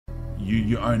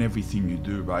you own everything you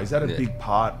do, bro. Is that a big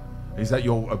part? Is that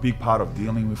a big part of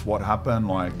dealing with what happened?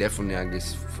 Like, definitely, I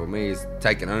guess for me, it's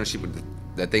taking ownership of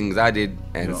the things I did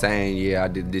and saying, yeah, I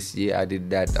did this, yeah, I did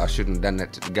that. I shouldn't have done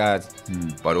that to the guys,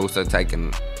 but also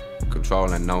taking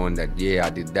control and knowing that, yeah, I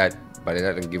did that, but it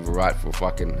doesn't give a right for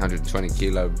fucking 120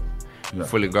 kilo,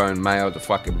 fully grown male to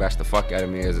fucking bash the fuck out of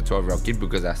me as a 12-year-old kid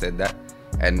because I said that.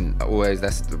 And always,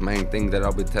 that's the main thing that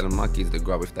I'll be telling my kids to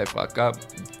grow up. If they fuck up,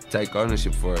 take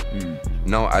ownership for it.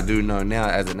 No, I do know now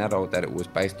as an adult that it was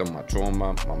based on my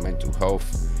trauma, my mental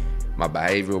health, my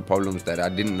behavioural problems that I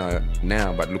didn't know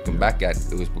now, but looking back at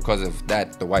it was because of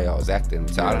that, the way I was acting.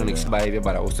 So I don't excuse behaviour,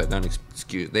 but I also don't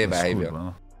excuse their behaviour.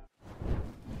 Good,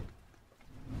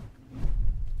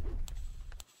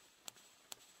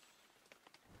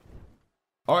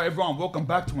 all right, everyone, welcome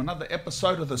back to another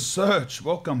episode of The Search.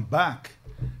 Welcome back.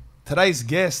 Today's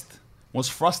guest was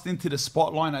thrust into the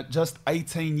spotlight at just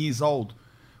 18 years old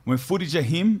when footage of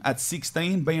him at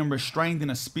 16 being restrained in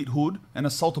a spit hood and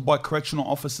assaulted by correctional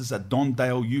officers at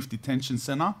Dondale Youth Detention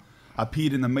Centre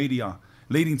appeared in the media,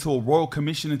 leading to a royal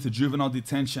commission into juvenile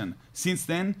detention. Since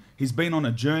then, he's been on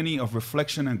a journey of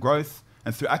reflection and growth,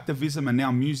 and through activism and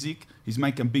now music, he's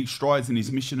making big strides in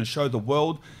his mission to show the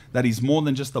world that he's more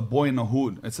than just a boy in the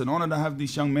hood. It's an honour to have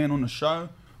this young man on the show.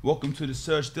 Welcome to The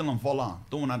Search, Dylan Voller.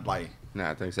 Doing that, like?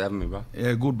 Nah, thanks for having me, bro.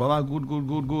 Yeah, good, brother.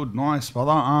 Good. Nice,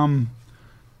 brother.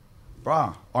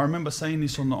 Bruh, I remember saying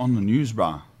this on the news,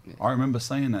 bruh. Yeah. I remember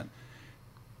saying that.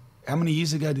 How many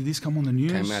years ago did this come on the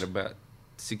news? Came out about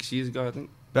 6 years ago, I think.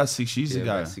 About 6 years ago.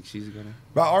 About 6 years ago now.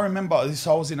 Bruh, I remember this.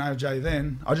 I was in AJ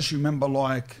then. I just remember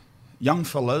like young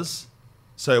fellas.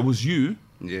 So it was you.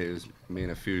 Yeah, it was me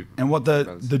and a few. And what the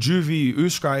juvie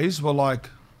Uskrays were like.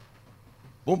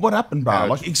 What happened, bro?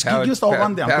 Like, give us the whole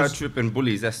rundown. Power trip and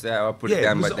bullies. That's how I put it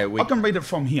down. But I can read it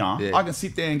from here. Yeah. I can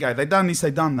sit there and go, they done this, they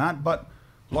done that. But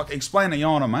like, explain it, you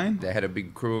know what I mean? They had a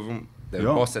big crew of them. The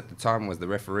boss at the time was the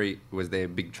referee. Was their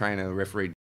big trainer,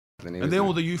 referee. And they're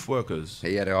all the youth workers.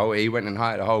 He went and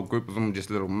hired a whole group of them,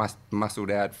 just little muscled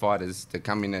out fighters to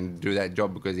come in and do that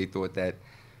job because he thought that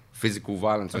physical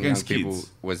violence on young people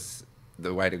was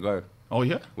the way to go. Oh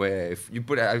yeah. Where if you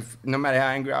put out, no matter how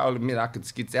angry, I'll admit I could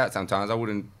skits out sometimes. I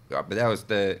wouldn't, but that was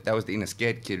the inner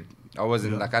scared kid. I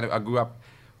wasn't like I grew up.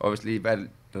 Obviously, you've had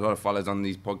a lot of followers on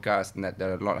these podcasts, and that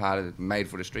they're a lot harder made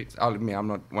for the streets. I'll admit I'm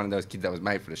not one of those kids that was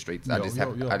made for the streets. I just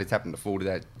happened to fall to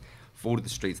the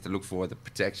streets to look for the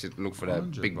protection, look for the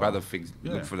big brother figure,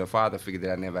 look for the father figure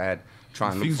that I never had.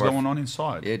 Try and look for going on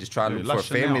inside. Yeah, just try to look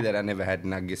for a family that I never had,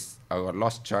 and I guess I got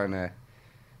lost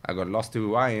to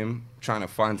who I am, trying to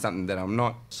find something that I'm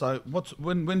not. So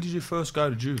when did you first go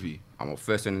to juvie? I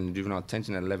first went in juvenile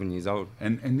detention at 11 years old.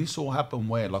 And this all happened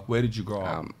where? Like, where did you grow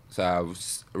up? So I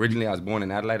was born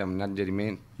in Adelaide. I'm a Nudgety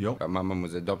man. Yep. My mum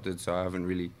was adopted, so I haven't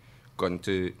really gotten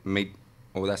to meet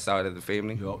all that side of the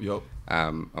family. Yep.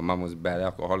 My mum was a bad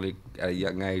alcoholic. At a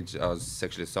young age, I was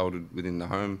sexually assaulted within the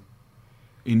home.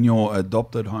 In your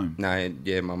adopted home? No,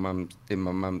 yeah,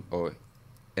 or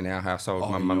in our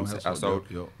household, my mum's household.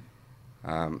 Yep.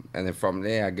 And then from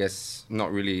there, I guess,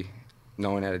 not really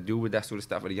knowing how to deal with that sort of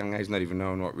stuff at a young age, not even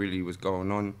knowing what really was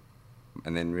going on.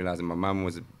 And then realising my mum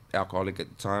was an alcoholic at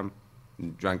the time,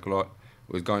 drank a lot,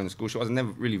 was going to school. She wasn't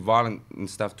never really violent and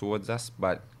stuff towards us,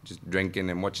 but just drinking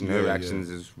and watching her actions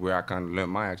is where I kind of learnt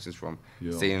my actions from.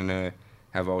 Seeing her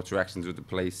have interactions with the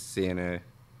police, seeing her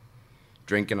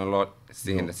drinking a lot,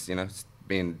 seeing us,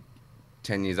 being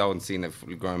 10 years old and seeing a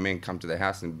fully grown man come to the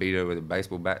house and beat her with a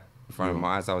baseball bat in front of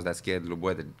my eyes. I was that scared little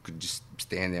boy that could just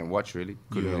stand there and watch, really.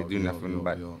 Couldn't really do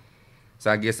nothing.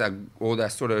 So I guess all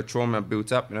that sort of trauma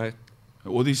built up,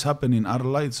 All this happened in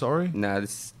Adelaide, sorry? No,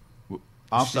 this...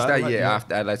 After Adelaide?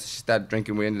 After Adelaide. She started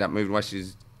drinking. We ended up moving while she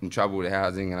was in trouble with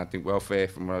housing, and I think welfare,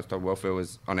 from what I was told, welfare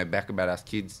was on her back about us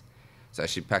kids. So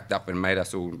she packed up and made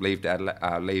us all leave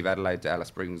Adelaide to Alice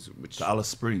Springs. To Alice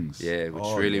Springs? Yeah, which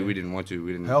we didn't want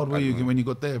to. How old were you when you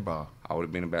got there, bro? I would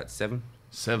have been about 7.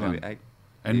 Maybe 8.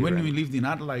 And when you lived in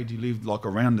Adelaide, you lived like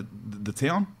around the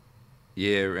town?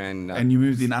 Yeah, and you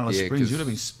moved in Alice Springs, you'd have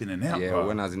been spinning out, yeah, bro.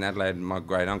 When I was in Adelaide, my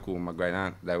great uncle and my great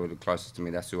aunt, they were the closest to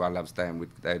me. That's who I loved staying with.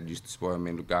 They used to spoil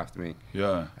me and look after me.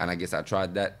 Yeah. And I guess I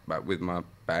tried that, but with my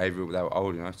behaviour, they were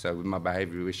old, So with my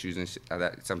behavioural issues and shit like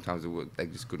that, sometimes they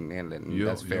just couldn't handle it. And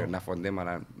that's fair enough on them. I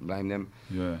don't blame them.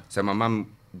 Yeah. So my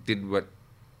mum did what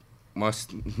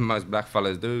most black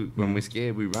fellas do. When we're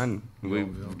scared, we run. We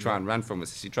try and run from it.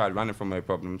 She tried running from her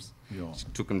problems. She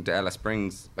took them to Alice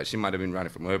Springs, but she might have been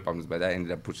running from her problems, but they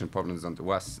ended up pushing problems onto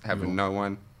us, having no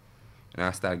one. And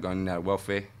I started going out of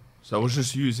welfare. So it was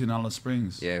just you in Alice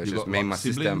Springs? Yeah, it was just me and my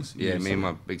sister. Yeah, me and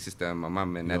my big sister and my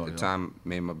mum. And at the time,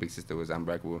 me and my big sister was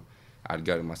unbreakable. I'd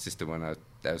go to my sister when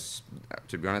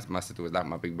to be honest, my sister was like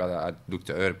my big brother. I'd look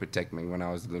to her to protect me when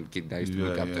I was a little kid. I used to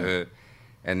look up to her.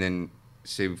 And then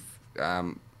she,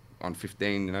 on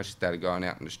 15, you know, she started going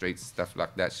out in the streets and stuff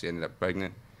like that. She ended up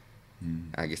pregnant.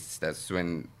 I guess that's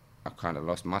when I kind of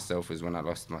lost myself, is when I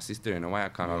lost my sister in a way. I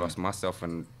kind of lost myself,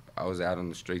 and I was out on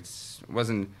the streets.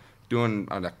 Wasn't doing,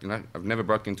 like, you know, I've never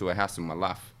broke into a house in my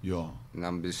life. Yeah. And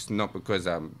I'm just not because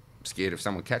I'm scared of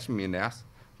someone catching me in the house,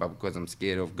 but because I'm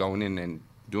scared of going in and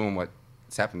doing what's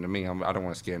happened to me. I don't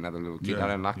want to scare another little kid. I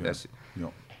don't like that shit. Yeah.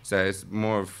 So it's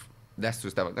more of, that's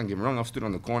the stuff. Don't get me wrong, I've stood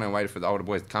on the corner and waited for the older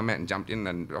boys to come out and jumped in,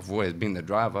 and I've always been the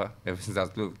driver ever since I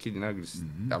was a little kid, you know.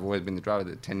 I've always been the driver,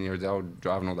 the 10 years old,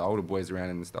 driving all the older boys around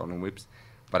in the stolen whips.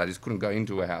 But I just couldn't go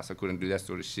into a house. I couldn't do that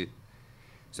sort of shit.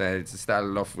 So it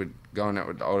started off with going out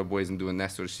with the older boys and doing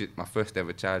that sort of shit. My first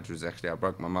ever charge was actually I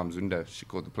broke my mum's window. She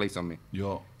called the police on me.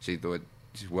 Yeah. She thought,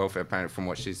 she's welfare parent, from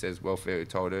what she says, welfare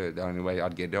told her the only way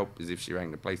I'd get help is if she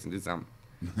rang the police and did something.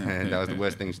 And that was the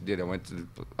worst thing she did. I went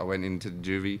into the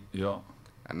juvie. Yeah.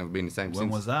 I've never been the same since. When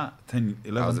was that? 10,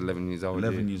 11? I was 11 years old.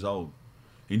 11 years old.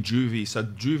 In juvie. So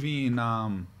juvie in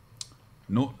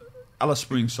Alice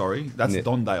Springs, sorry. That's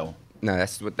Dondale. No,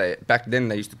 that's what back then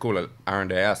they used to call it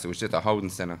R&A House. It was just a holding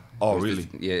centre. Oh, really?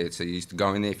 So you used to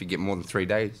go in there. If you get more than 3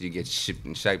 days, you get shipped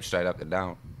and shaped straight up to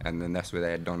Darwin. And then that's where they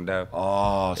had Dondale.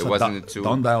 Oh, so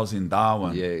Dondale's in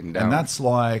Darwin. Yeah, in Darwin. And that's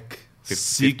like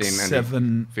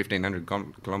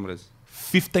 1,500 kilometres.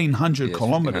 1,500 kilometres?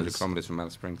 1,500 kilometres from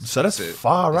Alice Springs. So that's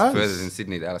far out. Further than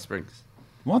Sydney to Alice Springs.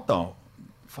 What the?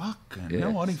 Fucking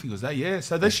hell, I didn't think it was that. Yeah,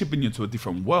 so they're shipping you to a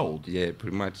different world. Yeah,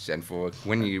 pretty much. And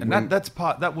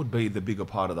that would be the bigger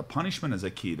part of the punishment as a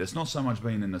kid. It's not so much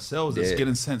being in the cells; it's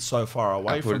getting sent so far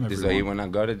away from everyone. When I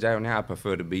go to jail now, I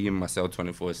prefer to be in my cell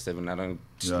 24/7. I don't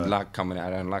like coming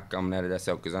out. I don't like coming out of that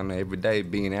cell, because I know every day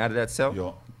being out of that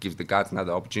cell gives the guards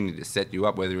another opportunity to set you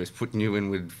up. Whether it's putting you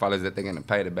in with fellas that they're going to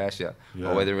pay to bash you,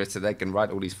 or whether it's so they can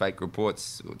write all these fake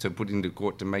reports to put into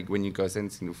court to make when you go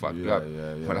sentencing to fuck you up.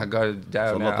 When I go to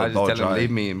jail now, I just tell them leave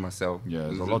me in my cell. Yeah,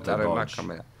 there's a lot to I don't dodge. like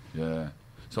coming out. Yeah.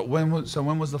 So when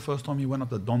was the first time you went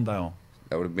up to Dondale?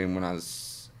 That would have been when I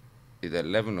was either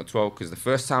 11 or 12, because the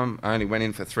first time I only went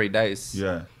in for 3 days.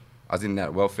 Yeah. I was in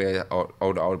that welfare.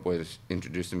 Older boys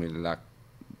introducing me to like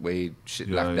weed, shit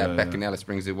like that. Back in Alice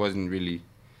Springs, it wasn't really, you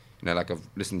know, like I've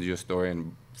listened to your story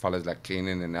and fellas like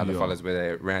cleaning and other fellas where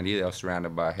they're around here, they were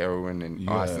surrounded by heroin and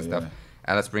ice and stuff.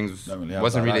 Alice Springs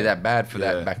wasn't really that bad for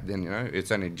that back then, you know.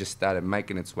 It's only just started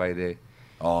making its way there.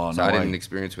 Oh, so I didn't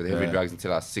experience with heavy drugs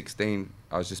until I was 16.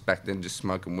 I was just back then just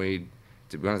smoking weed.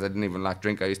 To be honest, I didn't even like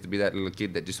drink. I used to be that little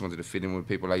kid that just wanted to fit in with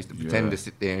people. I used to pretend to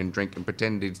sit there and drink and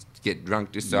pretend to get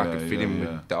drunk just so I could fit in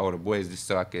with the older boys, just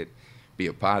so I could be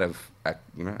a part of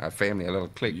a family, a little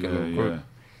clique, a little group.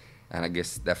 And I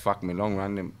guess that fucked me long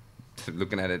run. And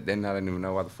looking at it then, I don't even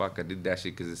know why the fuck I did that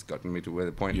shit, because it's gotten me to where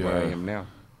I am now.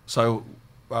 So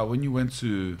when you went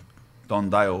to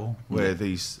Dondale, where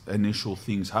these initial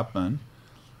things happened,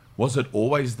 was it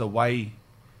always the way?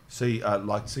 See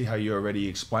how you already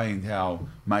explained how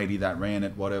matey that ran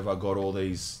it, whatever, got all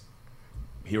these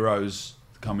heroes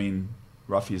to come in,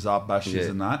 rough yous up, bash yous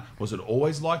and that. Was it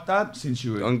always like that since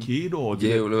you were a kid? Or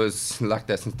it was like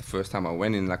that since the first time I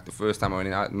went in. Like the first time I went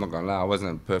in, I'm not going to lie, I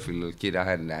wasn't a perfect little kid. I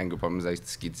had anger problems. I used to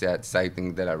skid out, say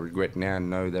things that I regret now and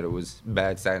know that it was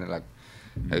bad saying it. Like,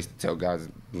 I used to tell guys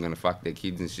I'm going to fuck their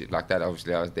kids and shit like that.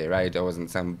 Obviously, I was their age. I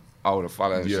wasn't some older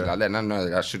fella and shit like that. And I know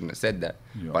that I shouldn't have said that.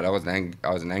 But I was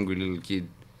an angry little kid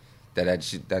that had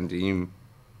shit done to him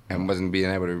and wasn't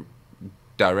being able to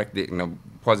direct it in a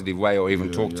positive way or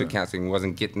even talk to counselling.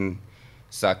 Wasn't getting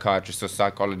psychiatrists or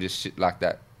psychologists, shit like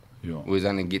that. Was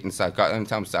only getting only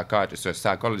time psychiatrists or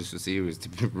psychologists will see you is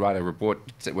to write a report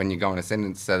when you go on a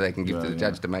sentence so they can give to the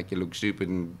judge to make you look stupid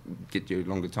and get you a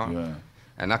longer time.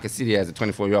 And I can sit here as a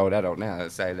 24-year-old adult now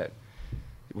and say that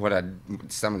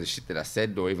some of the shit that I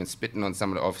said, or even spitting on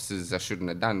some of the officers I shouldn't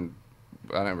have done.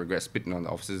 I don't regret spitting on the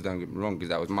officers, don't get me wrong, because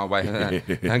that was my way.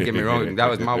 Don't get me wrong, that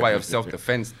was my way of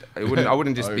self-defense. I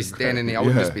wouldn't just be standing there. I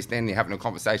wouldn't just be standing there having a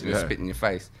conversation and spit in your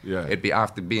face. It'd be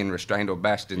after being restrained or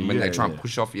bashed, and when they try and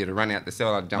push off you to run out the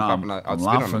cell, I'd jump up and I'd spit on them.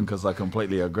 I'm laughing because I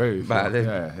completely agree. But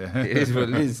it is what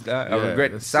it is. I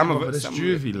regret some of it.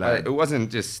 But it wasn't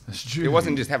just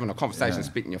having a conversation,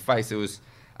 spit in your face. It was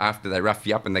after they rough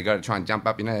you up and they go to try and jump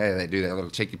up, you know, they do that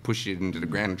little cheeky push you into the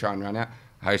ground and try and run out.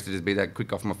 I used to just be that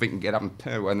quick off my feet and get up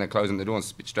and when they're closing the door and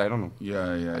spit straight on them.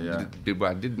 I did what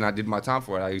I did, and I did my time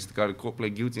for it. I used to go to court,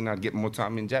 plead guilty, and I'd get more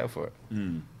time in jail for it.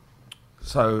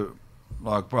 So,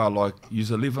 like, bro, like,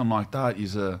 you're living like that,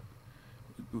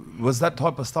 was that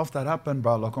type of stuff that happened,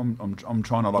 bro? Like, I'm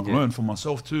trying to, like, learn for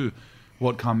myself, too.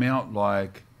 What come out,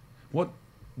 like, what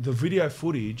the video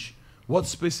footage? What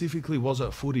specifically was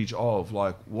it footage of?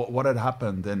 Like, what had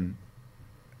happened? And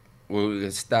Well,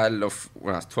 it started off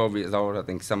when I was 12 years old. I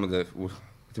think some of the,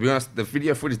 to be honest, the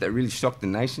video footage that really shocked the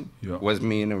nation was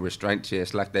me in a restraint chair.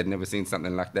 It's like they'd never seen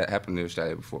something like that happen in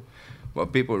Australia before.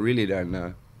 What people really don't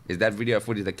know is that video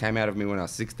footage that came out of me when I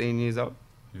was 16 years old.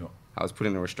 yeah. I was put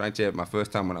in a restraint chair my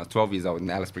first time when I was 12 years old in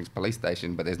the Alice Springs police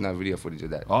station, but there's no video footage of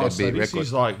that. Oh, That'd so be this record.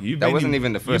 is like That wasn't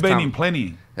even the first You've been time. in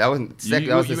plenty. That wasn't that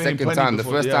was the you've been in second plenty time. The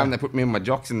before, first yeah. time they put me in my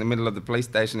jocks in the middle of the police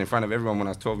station in front of everyone when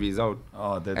I was 12 years old.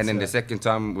 Oh, that's And then the it. second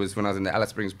time was when I was in the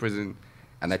Alice Springs prison,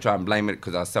 and they try and blame it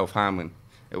because I was self-harming.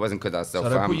 It wasn't because I was So they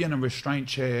put self-harming. you in a restraint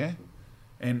chair,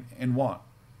 and what?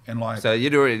 And like, So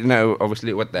you'd already know,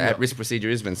 obviously, what the at-risk procedure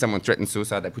is. When someone threatens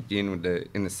suicide, they put you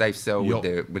in the safe cell with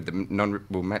the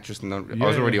non-rippable mattress. I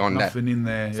was already on that. nothing in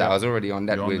there. So I was already on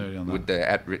that You're on with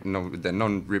there, with the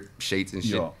non-rip sheets and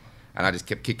shit. Yeah. And I just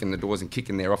kept kicking the doors and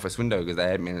kicking their office window because they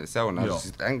had me in the cell, and I was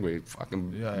just angry.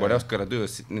 Fucking, what else could I do? I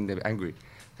was sitting in there angry,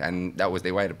 and that was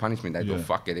their way to punish me. They go,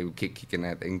 fuck it, they would keep kicking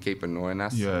that and keep annoying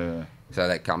us. Yeah. So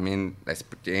they come in, they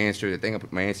put your hands through the thing. I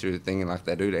put my hands through the thing, and like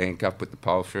they do, the handcuff, put the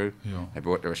pole through. Yeah. They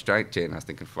brought the restraint chair, and I was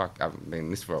thinking, fuck, I haven't been in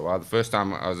this for a while. The first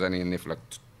time I was only in there for like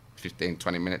 15,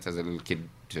 20 minutes as a little kid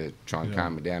to try and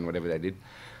calm me down, whatever they did.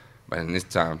 But in this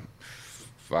time,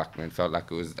 fuck, man, felt like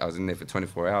I was in there for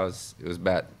 24 hours. It was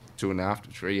about 2.5 to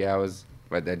 3 hours.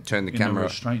 But they'd turn the camera. In a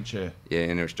restraint chair. Yeah,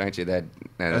 in a restraint chair.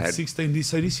 At 16,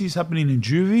 so this is happening in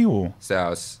juvie or?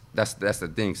 So that's the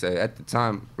thing. So at the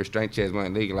time, restraint chairs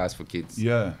weren't legalized for kids.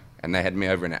 Yeah. And they had me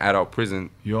over in an adult prison.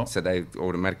 Yeah. So they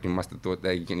automatically must have thought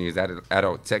they can use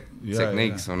adult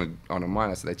techniques on a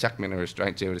minor. So they chucked me in a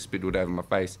restraint chair with a spittle over my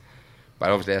face. But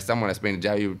obviously, as someone that's been in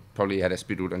jail, you probably had a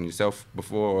spittle on yourself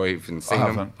before or even seen them.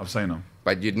 I haven't. I've seen them.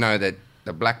 But you'd know that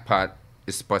the black part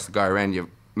is supposed to go around your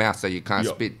mouth so you can't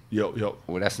spit. Yep.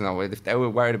 Well, that's not way. If they were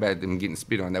worried about them getting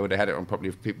spit on, they would have had it on properly.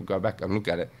 If people go back and look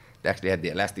at it, they actually had the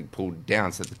elastic pulled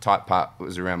down so the tight part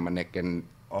was around my neck and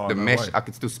the mesh. Way. I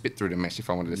could still spit through the mesh if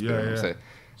I wanted to spit on them. So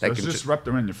it's just wrapped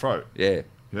around your throat. Yeah,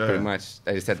 pretty much.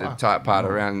 They just had the tight part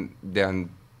down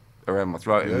around my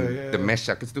throat and the mesh.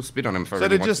 I could still spit on them if I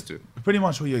really wanted to. Pretty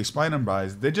much what you're explaining, bro,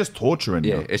 is they're just torturing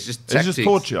you. Yeah, it's just tactics. It's just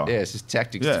torture. Yeah, it's just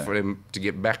tactics for them to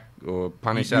get back or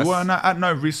punish You us. were at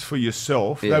no risk for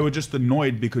yourself. Yeah. They were just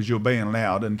annoyed because you're being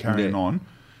loud and carrying on.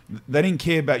 They didn't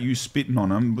care about you spitting on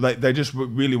them. They just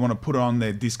really want to put on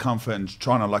their discomfort and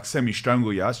trying to like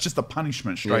semi-strangle you. It's just a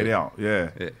punishment straight out. Yeah.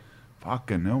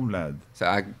 Fucking hell, lad. So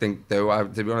I think they were,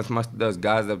 to be honest, most of those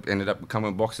guys that ended up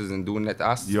becoming boxers and doing that to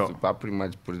us, I pretty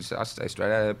much put it, I say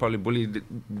straight out, they probably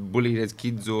bullied as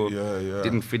kids or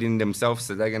didn't fit in themselves,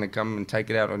 so they're going to come and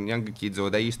take it out on younger kids, or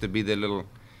they used to be their little...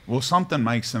 Well, something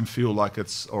makes them feel like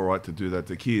it's all right to do that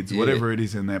to kids, whatever it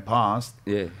is in their past.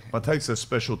 Yeah. But it takes a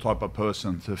special type of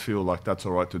person to feel like that's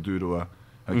all right to do to a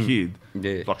kid.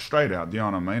 Yeah. Like straight out, do you know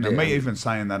what I mean? And me even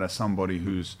saying that as somebody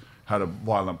who's had a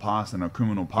violent past and a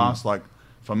criminal past, like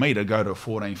for me to go to a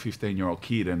 14, 15-year-old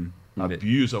kid and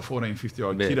abuse a 14,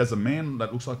 15-year-old kid as a man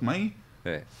that looks like me,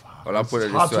 Well, I'll put it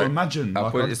it's hard this way. to imagine. I'll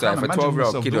Like, put I it this way. If can't a imagine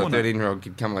 12-year-old myself kid or a doing it. 13-year-old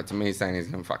kid come up to me saying he's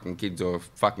going to fucking kids or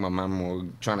fuck my mum or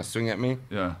trying to swing at me,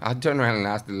 Yeah. I'd turn around and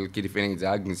ask the little kid if he needs a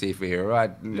hug and see if he's all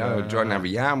right. No, try and have a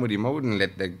yarn with him. I wouldn't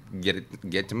let that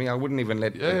get to me. I wouldn't even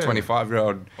let a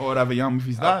 25-year-old... Or would have a yum with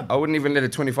his dad. I wouldn't even let a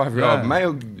 25-year-old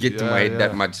male get to my head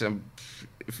that much.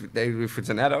 If it's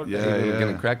an adult, they're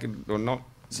going to crack it or not.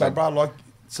 So, bro, like,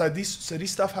 so this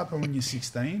stuff happened when you're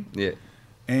 16. Yeah.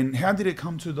 And how did it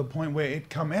come to the point where it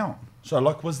come out? So,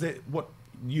 like, was there what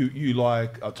you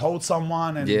like told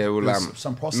someone and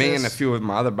some process? Me and a few of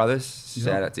my other brothers,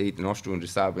 shout out to Ethan Austral and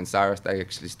Josiah Ben Cyrus, they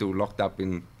actually still locked up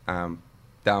in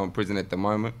Darwin prison at the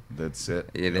moment. That's it.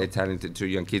 Yeah, they're talented 2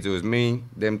 young kids. It was me,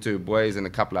 them 2 boys, and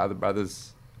a couple of other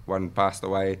brothers. One passed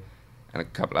away, and a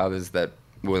couple of others that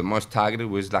were the most targeted.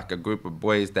 Was like a group of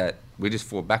boys that we just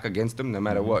fought back against them no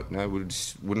matter what. No, we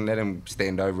just wouldn't let them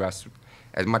stand over us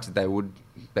as much as they would.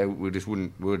 We just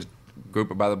wouldn't. We were just a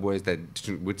group of other boys that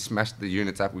would smash the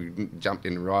units up. We jumped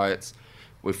in riots.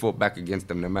 We fought back against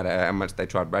them no matter how much they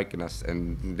tried breaking us.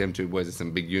 And them 2 boys are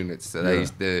some big units. So they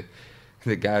used to,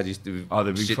 the guys used to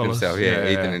shit themselves. Yeah,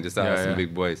 Ethan and Josiah are some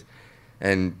big boys.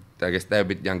 And I guess they're a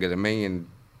bit younger than me. And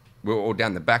we were all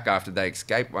down the back after they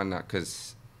escaped one night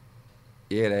because,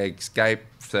 they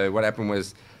escaped. So what happened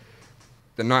was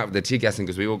the night of the tear gassing,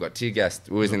 because we all got tear gassed,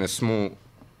 we was in a small,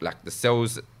 like the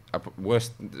cells,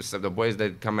 worse. So the boys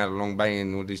that come out of Long Bay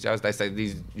and all these jails, they say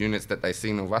these units that they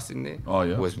seen of us in there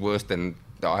was worse than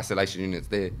the isolation units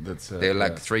there. They're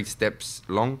like 3 steps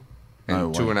long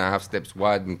and 2.5 steps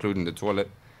wide, including the toilet.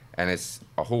 And it's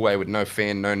a hallway with no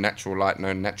fan, no natural light,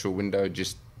 no natural window,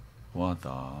 just What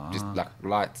the? Just like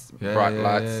lights, Yeah, bright yeah,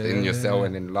 lights yeah, in your yeah, cell, yeah.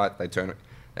 and then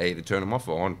they either turn them off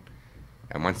or on.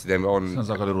 And once they're on, Sounds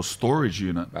like a little storage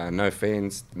unit. no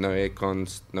fans, no air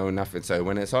cons, no nothing. So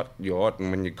when it's hot, you're hot,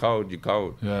 and when you're cold, you're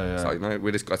cold. Yeah, yeah. So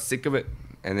we just got sick of it.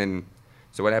 And then,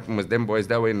 so what happened was them boys,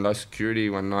 they were in low security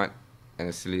one night, and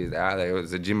as silly as they are, it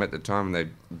was a gym at the time, and they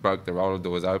broke the roller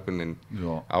doors open, and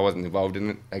Yeah. I wasn't involved in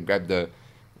it. They grabbed the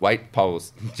weight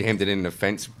poles, jammed it in the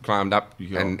fence, climbed up,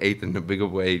 Yeah. and Ethan, the bigger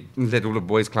boy, let all the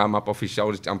boys climb up off his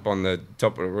shoulders, jump on the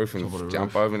top of the roof, and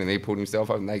jump over, and he pulled himself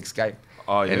over, and they escaped.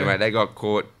 Oh, yeah. Anyway, they got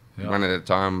caught. Yeah. One at a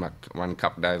time, like one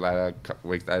couple days later, a couple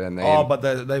weeks later, and But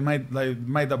they made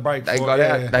the break. they for, got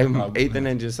yeah, out. yeah. Ethan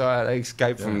and Josiah, they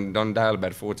escaped from Dondale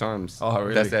about 4 times. Oh,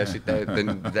 really? That's how shit.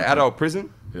 The adult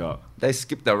prison, Yeah. they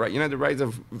skipped the the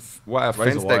razor wire Razor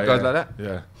fence wire, that goes yeah. like that.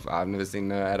 Yeah. I've never seen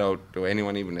no adult or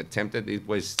anyone even attempt it. These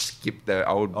boys skipped the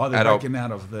old Oh, they're adult. breaking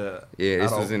out of the. Yeah, this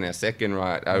adult. was in our second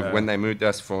right. Yeah. When they moved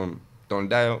us from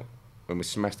Dondale, when we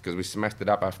smashed it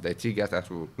up after they tear gas. That's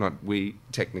not we,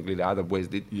 technically the other boys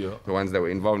did. Yeah. The ones that were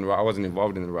involved in the riot. I wasn't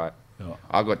involved in the riot. Yeah.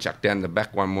 I got chucked down the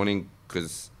back one morning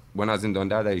because when I was in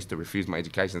Dondale, they used to refuse my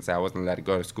education, so I wasn't allowed to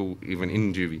go to school even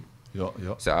in juvie. Yeah,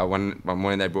 yeah. So one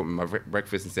morning they brought me my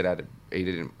breakfast and said I had to eat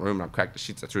it in the room. I cracked the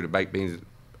shits. I threw the baked beans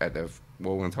at the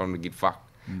wall and told them to get fucked.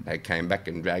 They came back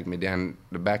and dragged me down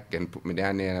the back and put me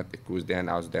down there. And I think I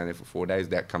was down there for 4 days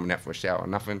without coming out for a shower or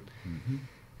nothing.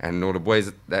 And all the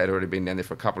boys, they had already been down there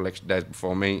for a couple of extra days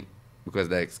before me because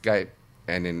they escaped.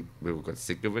 And then we got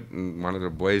sick of it. And one of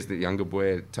the boys, the younger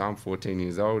boy at the time, 14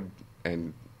 years old,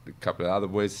 and a couple of other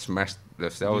boys smashed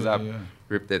themselves up,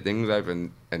 ripped their things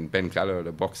open. And Ben Keller,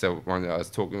 the boxer, one that I was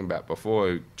talking about before,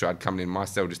 who tried coming in my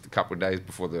cell just a couple of days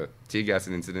before the tear gas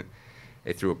incident,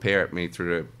 he threw a pear at me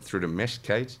through the mesh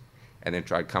cage, and then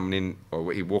tried coming in,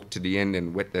 or he walked to the end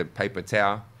and wet the paper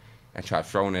towel and tried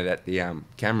throwing it at the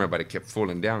camera, but it kept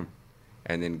falling down.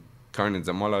 And then Conan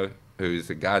Zamolo, who's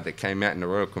the guard that came out in the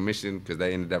Royal Commission, because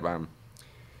they ended up,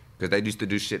 because they used to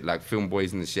do shit like film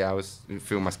boys in the showers,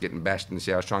 film us getting bashed in the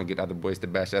showers, trying to get other boys to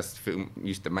bash us,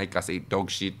 used to make us eat dog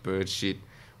shit, bird shit,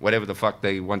 whatever the fuck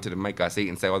they wanted to make us eat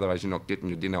and say, otherwise you're not getting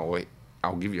your dinner, or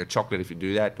I'll give you a chocolate if you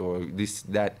do that, or this,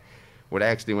 that. Well, they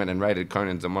actually went and raided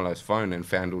Conan Zamolo's phone and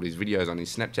found all these videos on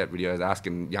his Snapchat videos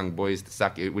asking young boys to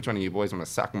suck it. Which one of you boys want to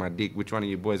suck my dick? Which one of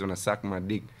you boys want to suck my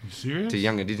dick? You serious? To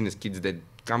young Indigenous kids that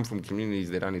come from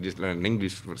communities that only just learn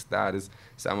English for starters,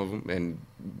 some of them. And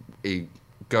he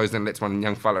goes and lets one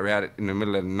young fella out in the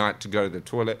middle of the night to go to the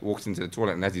toilet, walks into the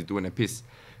toilet, and as he's doing a piss,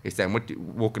 he's saying,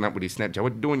 walking up with his Snapchat,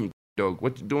 what you doing, you dog?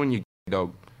 What you doing, you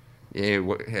dog? Yeah,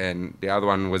 and the other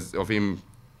one was of him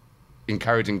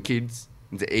encouraging kids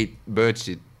to eat bird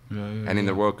shit. And in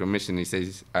the Royal Commission, he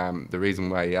says the reason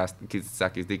why he asked the kids to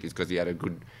suck his dick is because he had a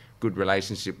good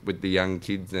relationship with the young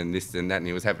kids and this and that, and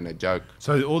he was having a joke.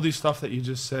 So all this stuff that you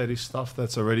just said is stuff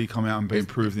that's already come out and been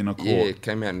proved in a court. Yeah, it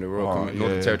came out in the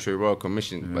Northern Territory Royal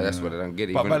Commission, but that's what I don't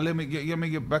get. But let me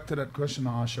get back to that question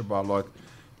I asked you about, like,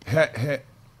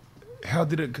 how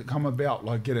did it come about,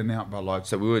 like, getting out? But like,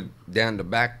 so we were down the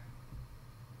back.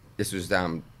 This was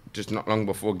just not long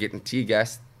before getting tear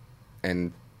gassed,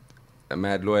 and a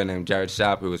mad lawyer named Jared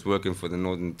Sharp, who was working for the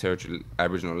Northern Territory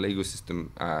Aboriginal legal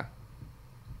system,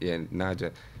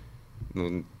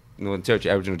 Northern Territory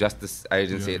Aboriginal Justice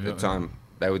Agency at the time,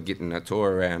 they were getting a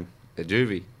tour around the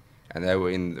juvie, and they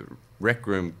were in the rec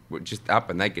room just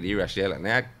up, and they could hear us yelling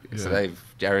out. So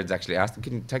Jared's actually asked them,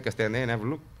 can you take us down there and have a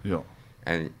look? Yeah.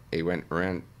 And he went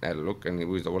around, had a look, and it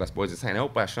was all us boys saying,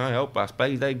 help us,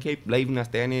 please. They keep leaving us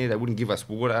down here. They wouldn't give us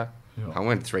water. Yeah. I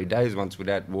went 3 days once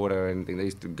without water, and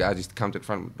guys used to come to the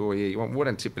front door, you want water,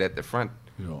 and tip it at the front.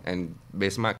 Yeah. And be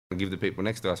smart and give the people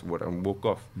next to us water and walk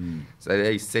off. So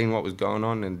they seen what was going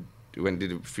on and went and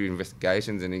did a few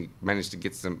investigations, and he managed to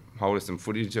get hold of some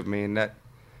footage of me and that.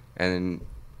 And then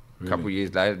a couple of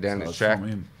years later down the track,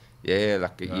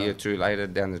 like a year or two later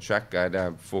down the track, I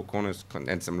had Four Corners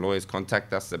and some lawyers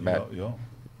contact us about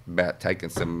taking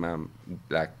some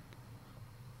like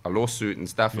a lawsuit and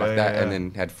stuff like that, and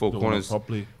then had Four Corners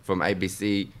from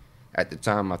ABC. At the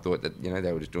time, I thought that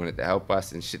they were just doing it to help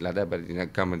us and shit like that.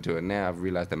 But coming to it now, I've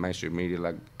realised that mainstream media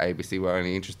like ABC were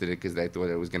only interested in it because they thought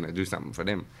it was going to do something for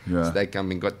them. Yeah. So they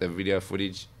come and got the video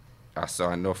footage. I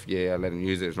signed off. I let them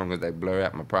use it as long as they blur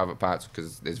out my private parts,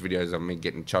 because there's videos of me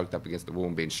getting choked up against the wall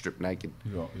and being stripped naked.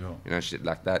 Shit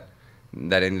like that.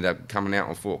 That ended up coming out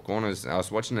on Four Corners. I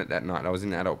was watching it that night. I was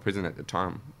in adult prison at the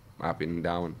time, up in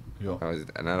Darwin. I was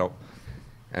an adult,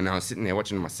 and I was sitting there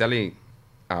watching my cellie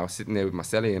I was sitting there with my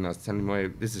celly and I was telling him, "Hey,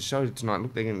 this is a show tonight.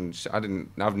 Look,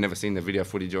 I've never seen the video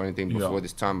footage or anything before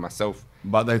this time myself.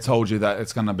 But they told you that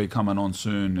it's going to be coming on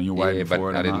soon and you're waiting for it.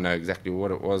 Yeah, but I didn't know exactly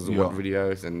what it was, Yeah. what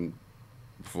videos. And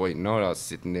before you know it, I was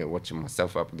sitting there watching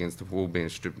myself up against the wall, being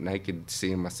stripped naked,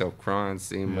 seeing myself crying,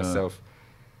 seeing myself.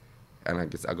 And I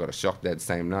guess I got a shock that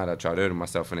same night. I tried hurting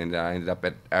myself, and then I ended up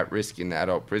at risk in the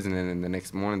adult prison. And then the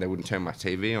next morning, they wouldn't turn my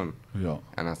TV on. Yeah.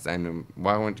 And I was saying to them,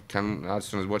 why won't you come? I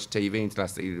just want to watch TV until I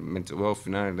see the mental health,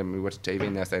 let me watch TV.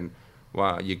 And they said,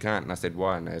 why? You can't. And I said,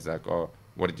 why? And they was like, oh,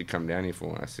 what did you come down here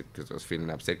for? And I said, because I was feeling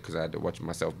upset because I had to watch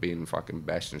myself being fucking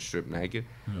bashed and stripped naked.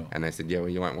 Yeah. And they said, yeah, well,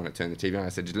 you won't want to turn the TV on. I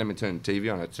said, just let me turn the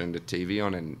TV on. I turned the TV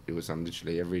on, and it was on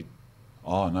literally every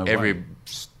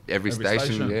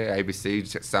station, yeah,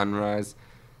 ABC, Sunrise.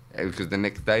 Because the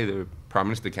next day the Prime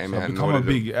Minister came out and become ordered a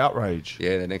big outrage.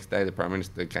 Yeah, the next day the Prime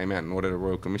Minister came out and ordered a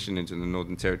Royal Commission into the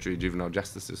Northern Territory Juvenile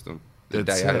Justice System. The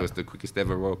day out, it was the quickest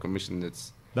ever Royal Commission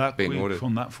that's been ordered.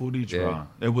 From that footage, bro.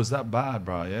 It was that bad,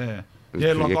 bro, yeah.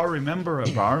 I remember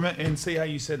it, bro. And see how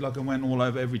you said like it went all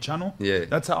over every channel? Yeah.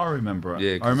 That's how I remember it.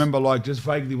 Yeah, I remember like just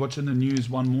vaguely watching the news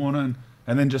one morning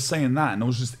and then just seeing that, and it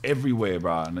was just everywhere,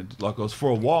 bro. And it was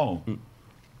for a while.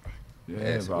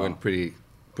 Yeah, so it went pretty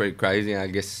crazy, I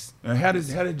guess. And how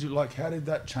did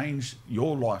that change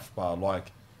your life, bro?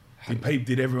 Like,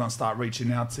 did everyone start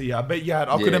reaching out to you? I bet you had.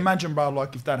 I could imagine, bro,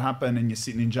 like if that happened and you're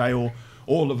sitting in jail,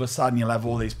 all of a sudden you'll have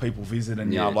all these people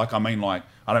visiting you. Like, I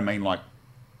don't mean like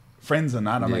friends and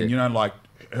that. I mean, like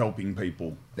helping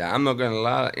people. Yeah, I'm not gonna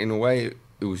lie. In a way,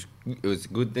 it was a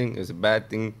good thing. It was a bad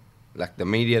thing. Like the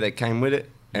media that came with it,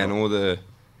 and all the,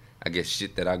 I guess,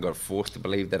 shit that I got forced to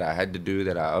believe that I had to do,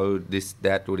 that I owed this,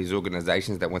 that, all these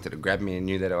organisations that wanted to grab me and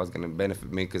knew that it was going to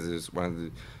benefit me because it was one of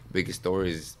the biggest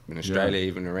stories in Australia,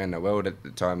 even around the world at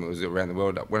the time. It was around the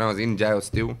world. When I was in jail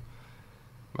still,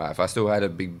 if I still had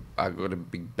I got a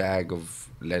big bag of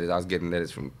letters. I was getting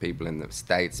letters from people in the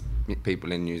States,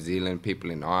 people in New Zealand, people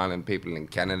in Ireland, people in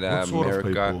Canada, what sort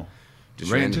America. Of people?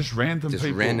 Just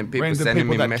random people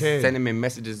sending me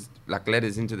messages, like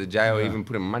letters into the jail, even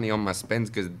putting money on my spends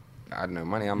because I don't know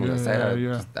money. I'm not gonna say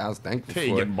that. I was thankful for it.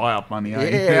 You getting buy up money.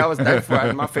 I was thankful for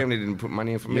it. My family didn't put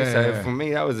money in for me, so for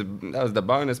me that was the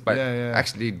bonus. But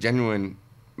actually, genuine,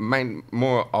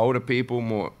 more older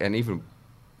people, and even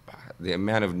the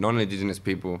amount of non-Indigenous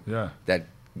people that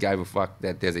gave a fuck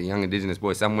that there's a young Indigenous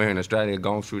boy somewhere in Australia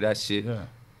going through that shit. Yeah.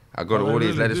 I got all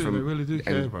these letters from. They really do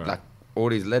care, bro. Like, all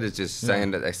these letters just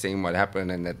saying that they seen what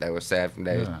happened and that they were sad and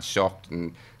they were shocked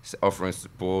and offering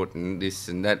support and this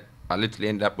and that. I literally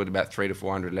ended up with about 300 to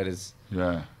 400 letters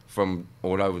from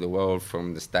all over the world,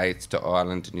 from the States to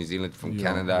Ireland to New Zealand, from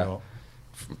Canada,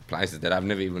 from places that I've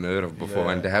never even heard of before.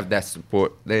 And to have that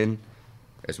support then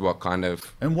is what kind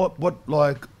of... And what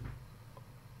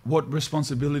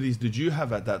responsibilities did you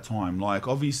have at that time? Like,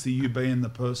 obviously you being the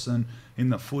person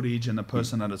in the footage and the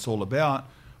person that it's all about,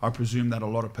 I presume that a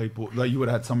lot of people, that you would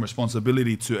have had some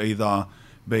responsibility to either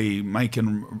be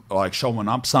showing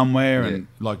up somewhere and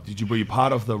were you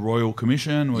part of the Royal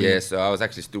Commission? So I was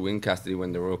actually still in custody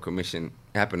when the Royal Commission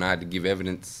happened. I had to give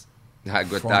evidence. I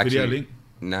got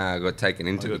I got taken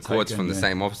into the courts from the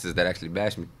same officers that actually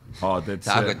bashed me. Oh, that's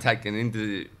so I got taken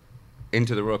into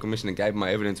the Royal Commission and gave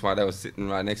my evidence while they were sitting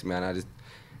right next to me, and I just,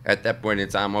 at that point in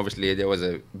time, obviously there was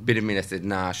a bit of me that said,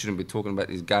 nah, I shouldn't be talking about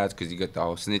these guys because you got the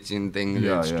whole snitching thing in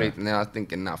the street. And then I was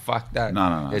thinking, nah, fuck that.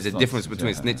 No. There's a difference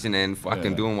between snitching and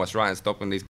fucking doing what's right and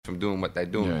stopping these from doing what they're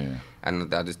doing.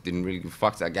 And I just didn't really give a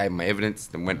fuck. So I gave my evidence,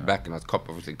 then went back and I was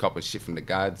obviously copping shit from the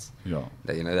guards. That,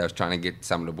 they was trying to get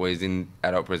some of the boys in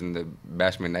adult prison to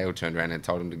bash me, and they all turned around and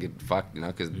told them to get fucked,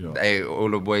 because all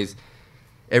the boys,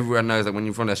 everyone knows that when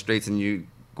you're from the streets and you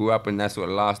grew up in that sort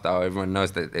of lifestyle, everyone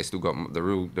knows that they still got the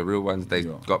real ones. They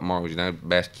got morals,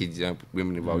 bash kids,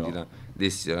 women involved,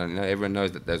 this, everyone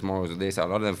knows that there's morals of this. So a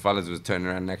lot of them fellas was turning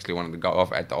around and actually wanted to go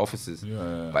off at the officers.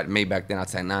 But me back then, I'd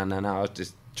say, nah, I was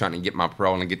just trying to get my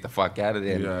parole and get the fuck out of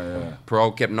there.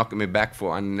 Parole kept knocking me back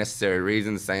for unnecessary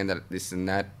reasons, saying that this and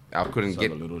that. I couldn't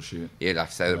get... little shit.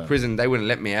 The prison, they wouldn't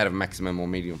let me out of maximum or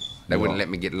medium. They wouldn't let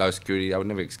me get low security. I would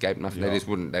never escape nothing. They just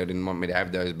wouldn't. They didn't want me to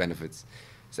have those benefits.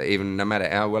 So even no matter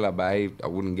how well I behaved, I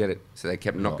wouldn't get it. So they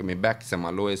kept knocking me back. So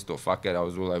my lawyers thought, fuck it. I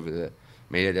was all over the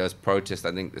media. There was protests.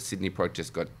 I think the Sydney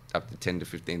protest got up to 10 to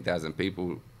 15,000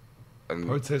 people.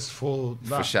 Protests for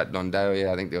that? For shutdown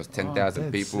day, I think there was 10,000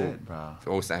 people.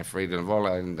 All saying freedom and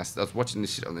Voller. And I was watching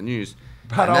this shit on the news.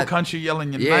 But whole country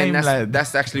yelling your name, lad.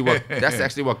 That's actually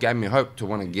what gave me hope to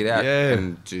want to get out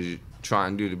and to try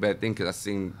and do the better thing. Because I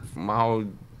seen my whole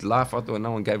life, I thought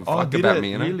no one gave a fuck about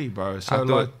me. Really, bro?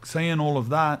 So seeing all of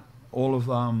that,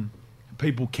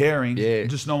 people caring. Yeah.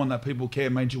 Just knowing that people care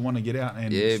made you want to get out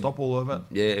and stop all of it.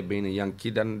 Yeah, being a young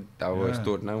kid, I always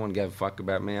thought no one gave a fuck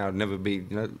about me. I'd never be,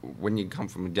 when you come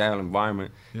from a jail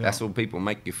environment, that's what people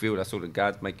make you feel. That's what the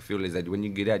guards make you feel, is that when you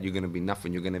get out, you're going to be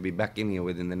nothing. You're going to be back in here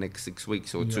within the next 6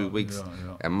 weeks or 2 weeks.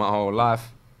 And my whole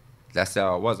life, that's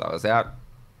how I was. I was out,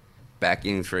 back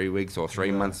in 3 weeks or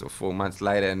 3 months or 4 months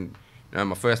later. And I got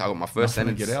my first Nothing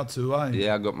sentence. to get out to, eh?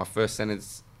 Yeah, I got my first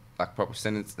sentence, like proper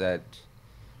sentence, that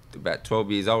about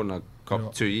 12 years old, and I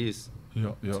copped 2 years.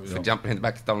 For jumping in the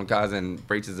back of stolen cars and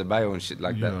breaches of bail and shit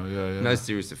like that. No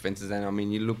serious offences. And I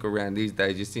mean, you look around these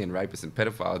days, you're seeing rapists and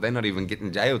pedophiles. They're not even getting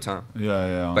jail time.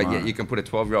 But yet you can put a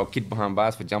 12-year-old kid behind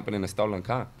bars for jumping in a stolen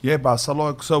car. Yeah, but so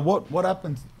what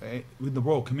happened with the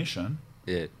Royal Commission?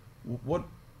 Yeah. What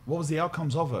was the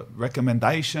outcomes of it?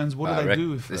 Recommendations? What do they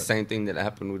do with the it? Same thing that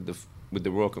happened with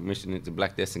the Royal Commission into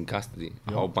black deaths in custody.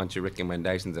 A whole bunch of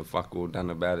recommendations and fuck all done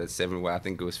about it. I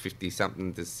think it was 50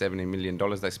 something to $70 million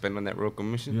they spent on that Royal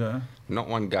Commission. Yeah. Not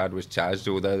one guard was charged,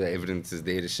 although the evidence is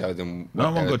there to show them.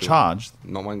 No one got charged.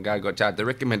 Not one guy got charged. The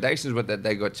recommendations were that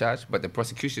they got charged, but the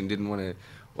prosecution didn't want to,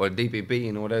 or DPP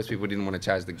and all those people didn't want to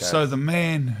charge the guys. So the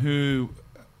man who,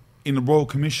 in the Royal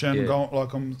Commission,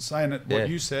 like I'm saying it, what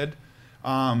you said,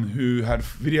 who had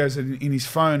videos in his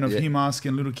phone of him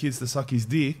asking little kids to suck his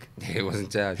dick. He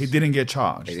wasn't charged. He didn't get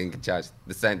charged. He didn't get charged.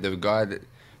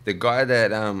 The guy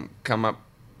that come up,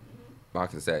 I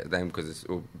can say his name because it's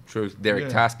all true. Derek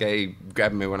Tasker, he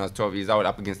grabbed me when I was 12 years old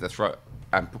up against the throat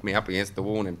and put me up against the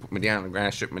wall and put me down on the ground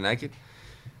and stripped me naked.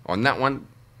 On that one,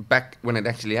 back when it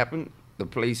actually happened, the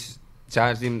police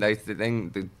charged him.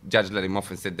 The judge let him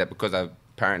off and said that because I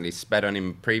apparently spat on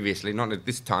him previously, not at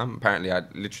this time. Apparently, I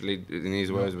literally, in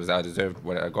his words, was I deserved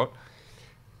what I got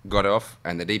it off,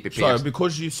 and the DPP. So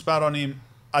because you spat on him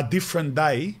a different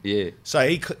day, so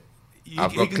I've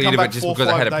got cleared of it just because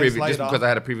I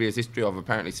had a previous history of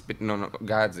apparently spitting on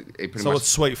guards. It's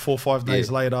sweet 4 or 5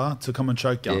 days later to come and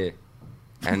choke you. Yeah.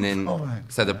 And then,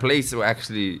 the police were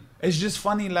actually. It's just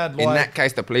funny, lad. In that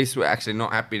case, the police were actually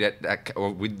not happy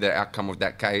with the outcome of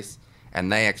that case. And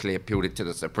they actually appealed it to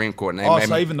the Supreme Court. And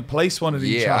so even the police wanted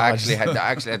him charged. I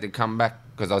actually had to come back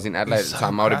because I was in Adelaide at the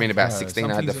time. I would have been about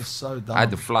 16. I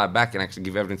had to fly back and actually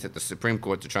give evidence at the Supreme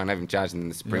Court to try and have him charged.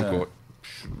 And the Supreme Court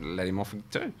let him off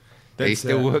too. He's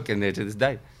still working there to this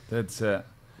day. That's it.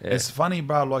 Yeah. It's funny,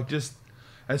 bro. Like, just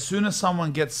as soon as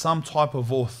someone gets some type of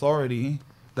authority,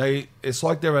 it's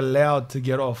like they're allowed to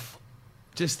get off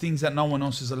just things that no one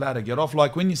else is allowed to get off.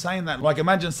 Like when you're saying that, like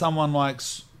imagine someone like...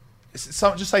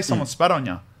 just say someone spat on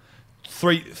you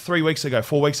 3 weeks ago,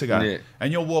 4 weeks ago,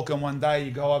 and you're walking one day,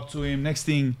 you go up to him, next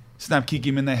thing, snap kick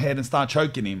him in the head and start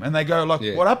choking him, and they go like,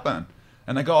 what happened?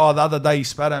 And they go, oh, the other day he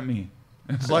spat at me.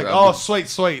 And it's like, oh,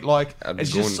 sweet, like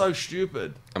it's just so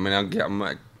stupid. I mean,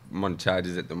 I'm on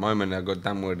charges at the moment. I got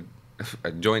done with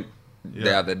a joint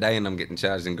the other day, and I'm getting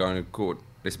charged and going to court.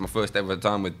 It's my first ever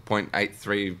time with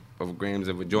 0.83 of grams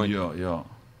of a joint.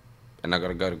 And I got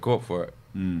to go to court for it.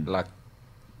 Like,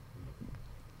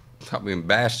 I've been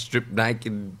bashed, stripped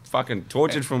naked, fucking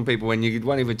tortured from people when you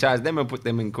won't even charge them and put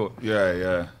them in court.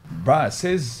 Bruh, it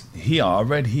says here, I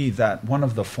read here that one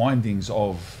of the findings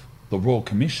of the Royal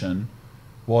Commission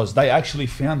was they actually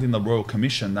found in the Royal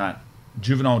Commission that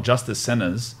juvenile justice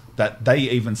centres that they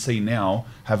even see now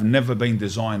have never been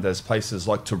designed as places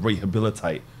like to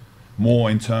rehabilitate.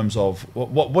 More in terms of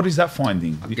what is that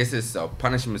finding? I guess it's a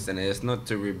punishment centre. It's not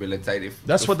to rehabilitate.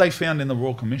 That's what they found in the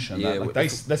Royal Commission.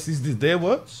 This is their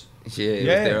words.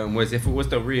 Their own words. If it was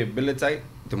to rehabilitate,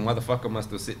 the motherfucker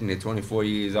must have sitting there 24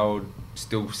 years old,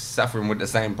 still suffering with the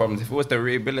same problems. If it was to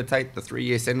rehabilitate the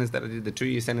 3-year sentence that I did, the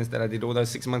 2-year sentence that I did, all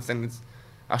those 6-month sentences,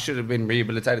 I should have been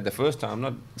rehabilitated the first time,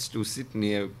 not still sitting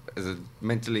here as a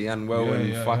mentally unwell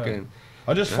fucking.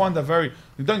 I just find that very.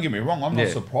 Don't get me wrong. I'm not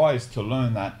surprised to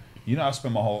learn that. I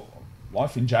spent my whole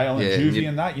life in jail and juvie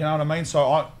and that, you know what I mean?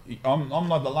 So I'm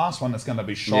not the last one that's going to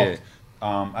be shocked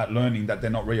at learning that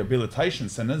they're not rehabilitation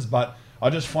centres, but I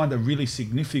just find it really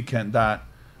significant that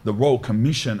the Royal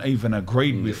Commission even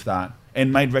agreed with that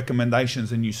and made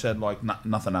recommendations, and you said, like,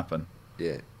 nothing happened.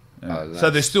 So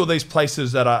there's still these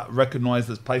places that are recognised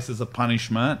as places of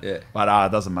punishment, but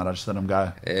it doesn't matter, just let them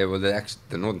go. Well,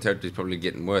 the Northern Territory is probably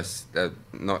getting worse.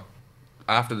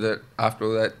 After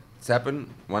all that happened,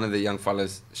 one of the young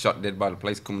fellas shot dead by the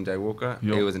police, Kumjay Walker.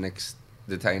 He was an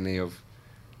ex-detainee of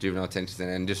juvenile detention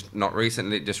centre, and just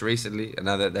recently,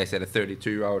 they said a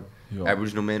 32-year-old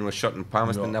Aboriginal man was shot in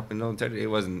Palmerston up in Northern Territory.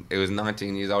 It was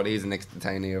 19 years old. He's an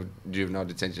ex-detainee of juvenile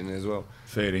detention as well.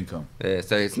 Fair income.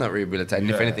 So it's not rehabilitating.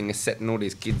 If anything, it's setting all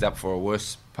these kids up for a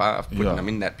worse part of putting them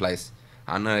in that place.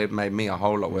 I know it made me a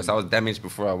whole lot worse. I was damaged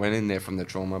before I went in there from the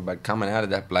trauma, but coming out of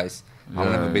that place, I'll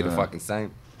never be the fucking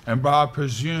same. And bro, I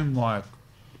presume like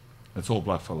it's all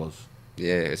black fellas.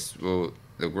 Yeah, well,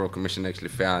 the Royal Commission actually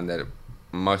found that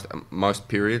most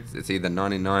periods, it's either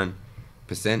 99%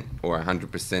 or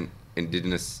 100%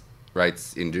 Indigenous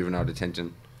rates in juvenile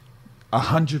detention.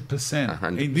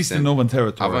 100%. This is Northern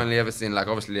Territory. I've only ever seen, like,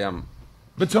 obviously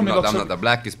but tell me, I'm not the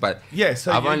blackest, but yeah,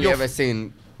 so I've only ever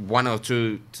seen 1 or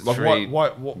 2 to like 3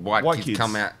 white kids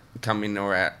come in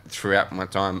or out throughout my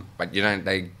time, but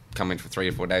they come in for 3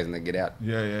 or 4 days and they get out.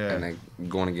 Yeah. And they're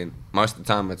gone again. Most of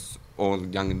the time, it's all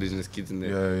young Indigenous kids in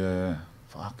there. Yeah.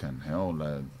 Fucking hell,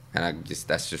 lad. And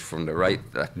that's just from the rate.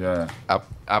 Like, yeah.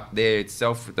 Up there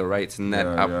itself, the rates and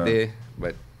that there.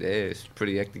 But yeah, it's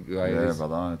pretty hectic. Yeah,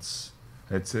 brother.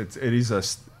 It is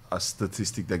a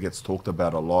statistic that gets talked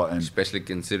about a lot, and especially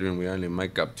considering we only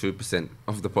make up 2%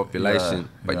 of the population,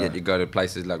 but yet you go to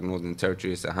places like Northern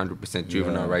Territory, it's 100%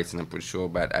 juvenile rates, and I'm pretty sure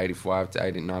about 85 to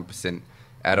 89%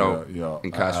 adult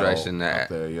incarceration,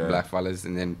 black fellas,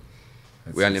 and then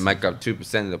we only make up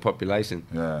 2% of the population.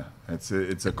 Yeah, it's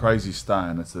a crazy stat,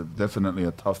 and it's definitely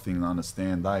a tough thing to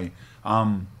understand. But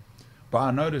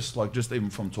I noticed, like, just even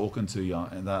from talking to you,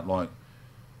 and that like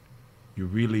you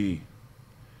really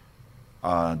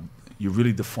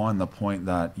define the point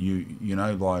that you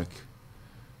know, like,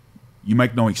 you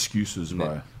make no excuses, bro.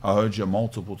 Yeah. I heard you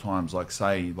multiple times, like,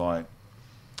 say, like,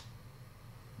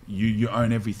 you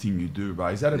own everything you do, bro.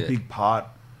 Is that a big part?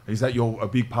 Is that a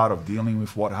big part of dealing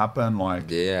with what happened? Like,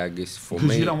 yeah, I guess for me,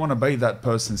 because you don't want to be that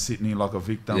person sitting here like a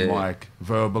victim, like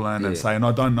verbaling and saying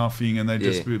I done nothing, and they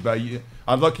just be about you.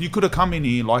 Like, you could have come in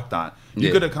here like that.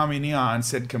 You could have come in here and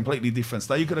said completely different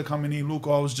stuff. You could have come in here, look,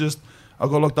 I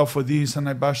got locked up for this, and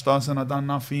they bashed us, and I done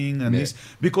nothing, and this.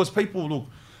 Because people, look,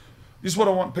 this is what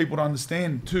I want people to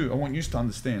understand too. I want you to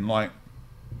understand. Like,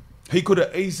 he could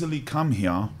have easily come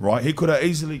here, right? He could have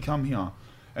easily come here,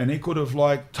 and he could have,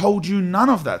 like, told you none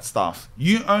of that stuff.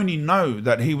 You only know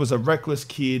that he was a reckless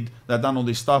kid that done all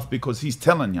this stuff because he's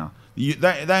telling you.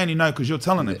 They only know because you're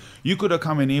telling them. You could have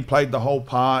come in here, played the whole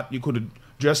part. You could have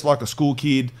dressed like a school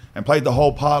kid and played the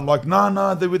whole part, like,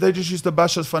 no, they just used to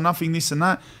bash us for nothing, this and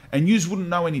that. And yous wouldn't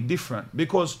know any different,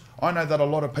 because I know that a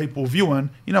lot of people viewing,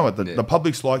 you know what the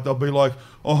public's like, they'll be like,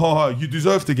 oh, you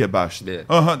deserve to get bashed. You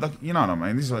know what I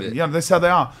mean? This is like, that's how they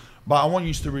are. But I want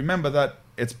you to remember that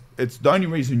it's the only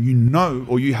reason you know,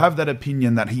 or you have that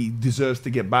opinion that he deserves to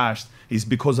get bashed, is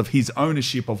because of his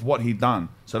ownership of what he done.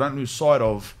 So don't lose sight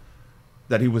of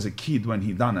that he was a kid when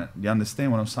he done it. You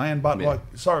understand what I'm saying? But like,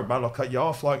 sorry, but I'll cut you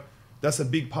off. Like, that's a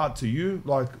big part to you,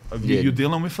 like, of you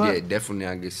dealing with it. Yeah, definitely.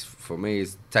 I guess for me,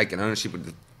 it's taking ownership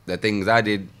of the things I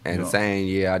did and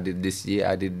saying, I did this,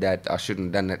 I did that. I shouldn't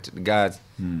have done that to the guys.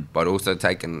 But also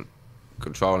taking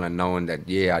control and knowing that,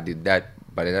 I did that,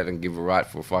 but it doesn't give a right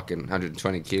for fucking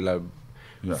 120 kilo,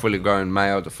 fully grown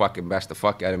male to fucking bash the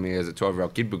fuck out of me as a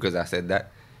 12-year-old kid because I said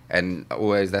that. And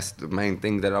always, that's the main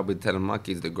thing that I'll be telling my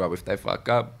kids to grow up. If they fuck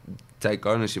up, take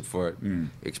ownership for it.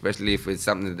 Especially if it's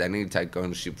something that they need to take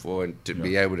ownership for and to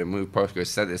be able to move progress.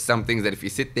 So there's some things that if you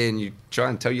sit there and you try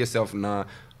and tell yourself, nah,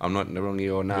 I'm not in the wrong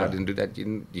here, or nah, I didn't do that,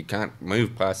 you can't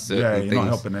move past certain things. You're not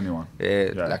helping anyone.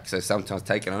 Like, so sometimes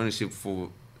taking ownership for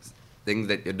things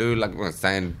that you do, like I'm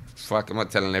saying, fuck, I'm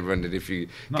not telling everyone that if you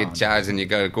get charged and you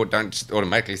go to court, don't just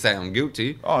automatically say I'm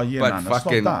guilty. Oh yeah, but it's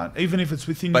not that. Even if it's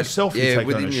within yourself, you take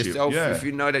within ownership. Yourself, if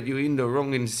you know that you're in the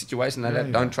wrong in a situation like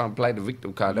that, don't try and play the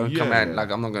victim card. Don't come out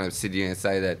like, I'm not going to sit here and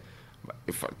say that.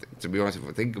 To be honest, if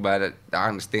I think about it, I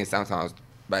understand sometimes,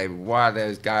 baby, why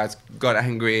those guys got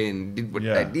angry and did what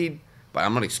they did. But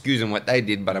I'm not excusing what they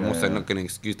did, but I'm also not going to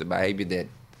excuse the behaviour that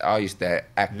I used to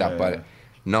act up. But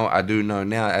no, I do know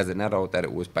now as an adult that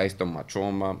it was based on my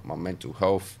trauma, my mental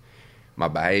health, my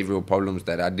behavioural problems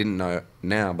that I didn't know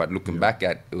now, but looking back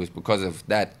at, it was because of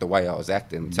that, the way I was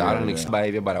acting. So I don't excuse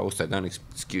behaviour, but I also don't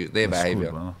excuse their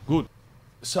behaviour. Good.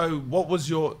 So what was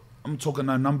your, I'm talking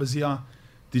no numbers here,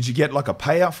 did you get like a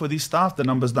payout for this stuff? The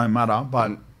numbers don't matter,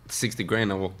 but 60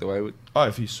 grand I walked away with. Oh,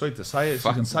 if you're sweet to say it,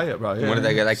 you can say it, bro. What did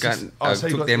they get? They can't.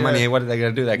 Took their money. What are they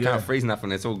going to do? They can't freeze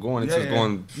nothing. It's all gone. It's just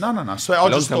gone. No. So I'll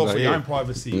just go for your own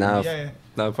privacy. No,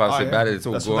 no privacy about it. It's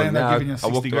all gone. Now I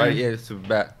walked away. Yeah, it's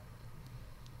about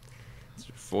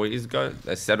 4 years ago.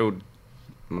 They settled.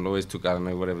 My lawyers took, I don't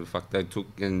know, whatever the fuck they took,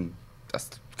 and I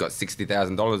got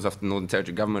 $60,000 off the Northern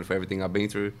Territory government for everything I've been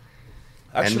through.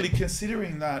 Actually,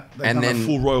 considering that they've done a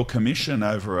full royal commission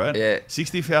over it,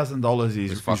 $60,000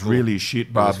 is really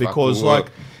shit, bro. Because, like,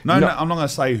 no, I'm not going to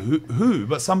say who,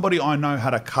 but somebody I know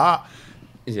had a car.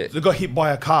 They got hit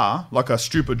by a car, like a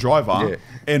stupid driver,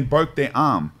 and broke their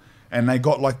arm. And they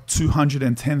got like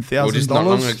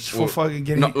 $210,000 for fucking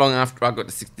getting. Not long after I got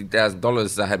the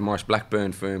 $60,000, I had Morris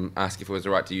Blackburn firm ask if it was the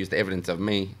right to use the evidence of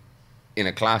me in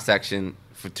a class action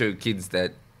for 2 kids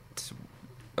that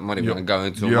I'm not even going to go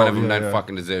into. One of them don't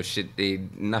fucking deserve shit.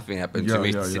 Nothing happened to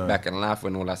me. Sit back and laugh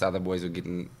when all us other boys were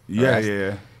getting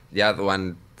harassed. The other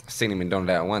one, I've seen him in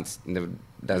Donald once. Never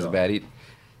does about it.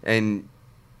 And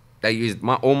they used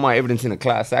all my evidence in a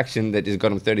class action that just got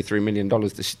them $33 million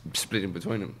to split in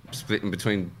between them. Split in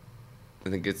between, I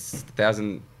think it's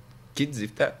 1,000 kids,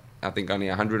 if that. I think only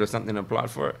 100 or something applied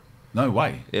for it. No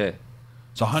way. Yeah.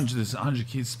 So 100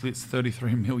 kids splits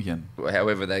 33 million.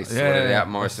 However they sorted it out,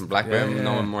 Morris and Blackburn,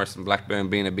 knowing Morris and Blackburn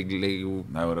being a big legal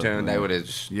term, they would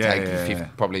have taken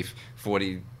probably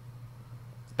 40, I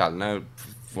don't know,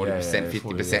 40%,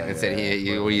 50% and said,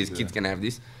 here, all your kids can have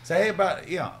this. So how about,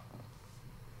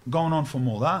 going on from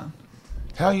all that,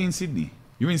 how are you in Sydney?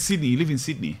 You're in Sydney, you live in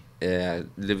Sydney. Yeah,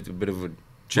 I lived a bit of a...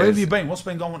 Where have you been? What's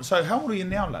been going on? So how old are you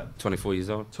now, lad? 24 years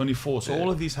old. 24. So all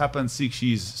of this happened 6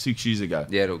 years ago.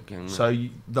 Yeah, it all came. So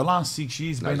the last 6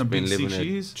 years been a big 6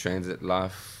 years? Transit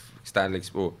life. Started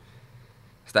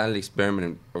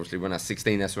experimenting. Obviously, when I was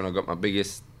 16, that's when I got my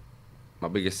biggest,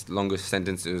 longest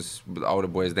sentences with the older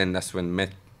boys. Then that's when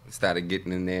meth started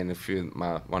getting in there, and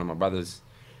one of my brothers'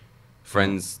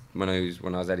 friends, when I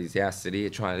was at his house, said, here,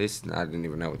 try this. And I didn't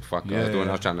even know what the fuck I was doing.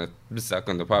 I was trying to suck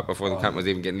on the pipe before the cunt was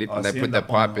even getting lit. And they put that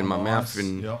pipe in my mouth.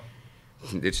 And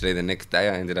literally the next day,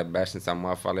 I ended up bashing some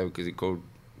motherfucker because he called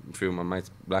a few of my mates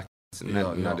black.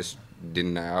 And I just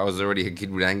didn't know. I was already a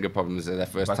kid with anger problems. So the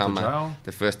first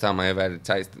time I ever had a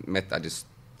taste of meth, I just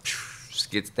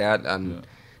skitzed out and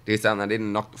did something I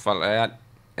didn't, knock the fella out.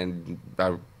 And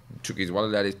I took his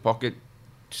wallet out of his pocket.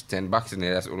 Just $10 in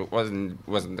there. That's all it was, and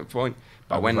wasn't the point.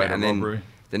 But then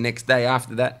the next day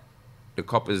after that, the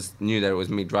coppers knew that it was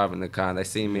me driving the car. They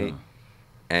see me,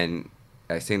 and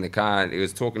they seen the car. He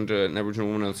was talking to an Aboriginal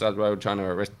woman on the side of the road, trying to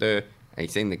arrest her. And he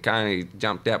seen the car, and he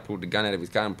jumped out, pulled the gun out of his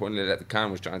car, and pointed it at the car,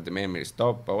 and was trying to demand me to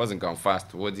stop. I wasn't going fast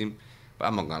towards him, but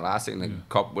I'm not gonna lie. I seen the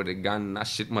cop with a gun, and I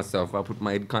shit myself. I put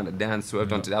my head kind of down,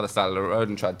 swerved onto the other side of the road,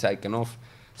 and tried taking off.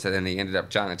 So then he ended up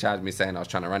trying to charge me, saying I was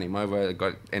trying to run him over.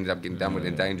 Ended up getting done with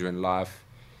endangering life.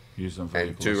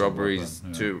 And 2 robberies,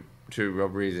 two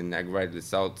robberies and aggravated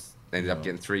assaults. Ended up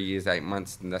getting 3 years, 8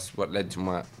 months, and that's what led to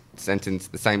my sentence.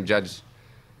 The same judge,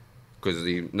 because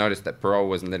he noticed that parole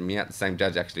wasn't letting me out. The same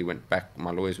judge actually went back.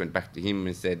 My lawyers went back to him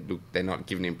and said, "Look, they're not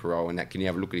giving him parole, and that can you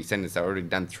have a look at his sentence? I've already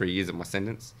done 3 years of my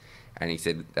sentence." And he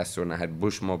said that's when I had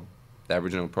Bush Mob, the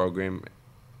Aboriginal program.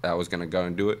 I was going to go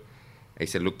and do it. He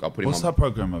said, look, I'll put him on. What's that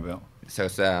program about? So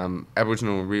it's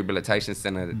Aboriginal Rehabilitation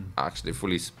Centre. I actually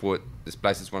fully support this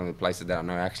place. It's one of the places that I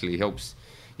know actually helps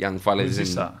young fellas.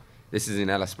 This is in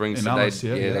Alice Springs.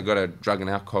 They got a drug and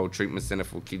alcohol treatment centre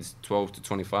for kids 12 to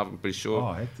 25, I'm pretty sure.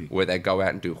 Oh, hectic. Where they go out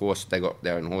and do they got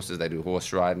their own horses, they do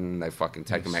horse riding, they fucking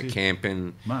take them out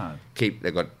camping. Mad.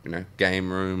 They got,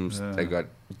 game rooms, they got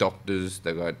doctors,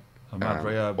 they got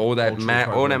all that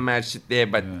mad shit there,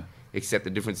 but except the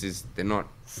difference is they're not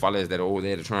fellas that are all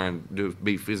there to try and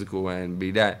be physical and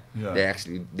be that. They're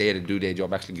actually there to do their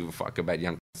job, actually give a fuck about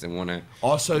young and want to.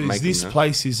 Oh, so this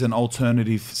place is an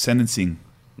alternative sentencing?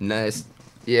 No,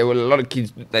 well, a lot of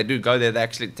kids, they do go there. They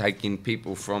actually take in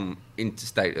people from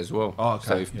interstate as well. Oh, okay.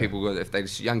 So if people go, if they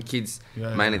young kids,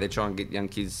 mainly they try and get young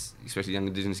kids, especially young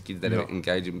Indigenous kids that are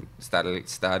engaging,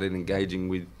 started engaging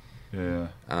with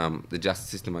the justice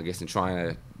system, I guess, and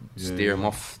trying to steer them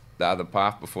off the other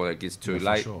path before it gets too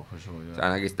late. For sure, So,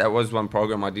 and I guess that was one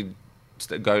program I did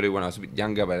go to when I was a bit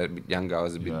younger, but I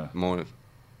was a bit more.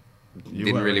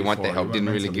 Didn't really want the help. Didn't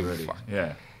really give a fuck.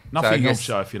 Yeah. Nothing helps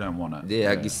you if you don't want it.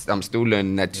 I guess I'm still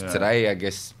learning that today, I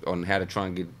guess, on how to try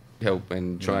and get help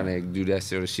and trying to do that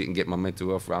sort of shit and get my mental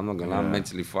health right. I'm not gonna lie, I'm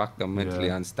mentally fucked. I'm mentally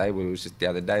unstable. It was just the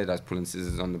other day that I was pulling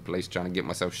scissors on the police trying to get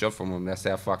myself shot from them. That's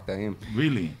how fucked I am.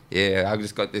 Really? Yeah, I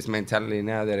just got this mentality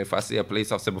now that if I see a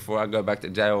police officer before I go back to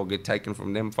jail or get taken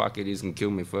from them, fuck it, he's gonna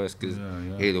kill me first. Because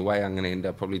either way, I'm gonna end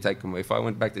up probably taking. If I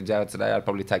went back to jail today, I'd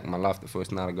probably take my life the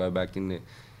first night I go back in there.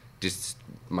 Just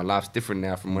my life's different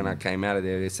now from when I came out of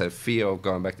there. There's a fear of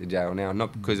going back to jail now,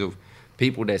 not because of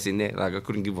people that's in there. Like, I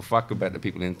couldn't give a fuck about the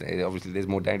people in there. Obviously, there's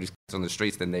more dangerous on the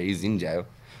streets than there is in jail.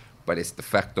 But it's the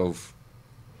fact of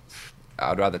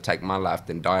I'd rather take my life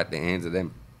than die at the hands of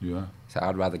them. Yeah. So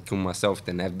I'd rather kill myself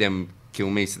than have them kill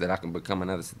me so that I can become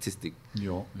another statistic.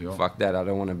 Yeah. Fuck that. I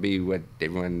don't want to be what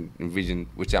everyone envisioned,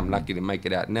 which I'm lucky to make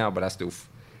it out now, but I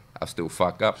still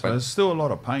fuck up. So there's still a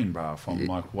lot of pain, bro, from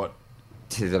like what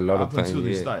There's a lot Up of pain. until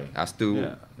this Yeah. day.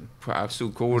 I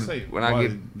still call it See, when I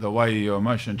get the way your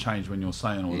emotion changed when you're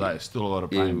saying all that, it's still a lot of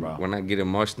pain, bro. when I get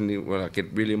emotional, when I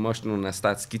get really emotional and I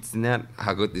start skitzing out,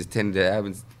 I got this tendency that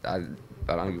happens. I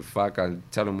don't give a fuck. I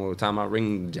tell them all the time. I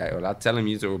ring jail. I tell them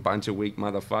you're a bunch of weak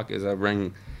motherfuckers. I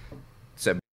ring.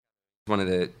 So one of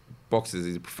the boxers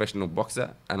is a professional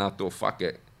boxer, and I thought, fuck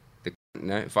it.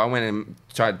 If I went and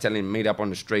tried telling him meet up on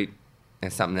the street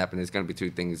and something happened, there's gonna be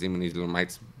two things. Him and his little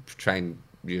mates train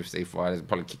UFC fighters,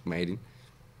 probably kick me in.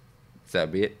 So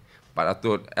that'd be it. But I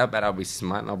thought, how about I'll be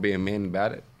smart and I'll be a man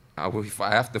about it. If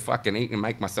I have to fucking eat and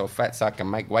make myself fat so I can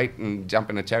make weight and jump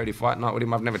in a charity fight night with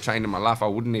him, I've never trained in my life. I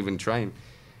wouldn't even train.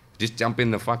 Just jump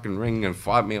in the fucking ring and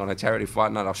fight me on a charity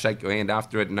fight night. I'll shake your hand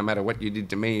after it, no matter what you did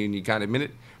to me and you can't admit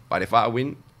it. But if I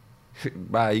win,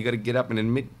 bro, you got to get up and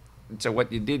admit to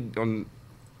what you did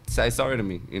say sorry to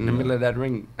me in the middle of that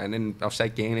ring, and then I'll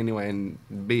shake your hand anyway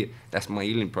and be it. That's my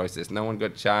healing process. No one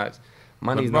got charged.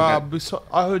 Money's not. Bro,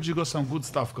 I heard you got some good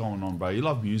stuff going on, bro. You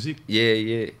love music.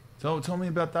 Yeah. Tell me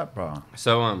about that, bro.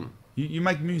 So you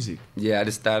make music. Yeah, I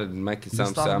just started making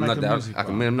some. So I'm music,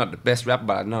 I'm not the best rapper,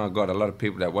 but I know I got a lot of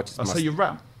people that watches my. So you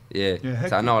rap. Yeah. Yeah,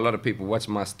 So I know a lot of people watch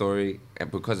my story,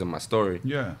 and because of my story.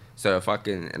 Yeah. So if I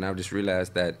can, and I've just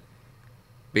realized that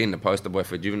being the poster boy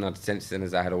for juvenile detention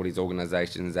centers, I had all these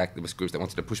organizations, activist groups that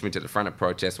wanted to push me to the front of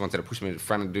protests, wanted to push me to the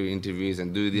front and do interviews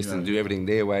and do this and do everything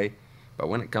their way. But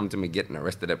when it come to me getting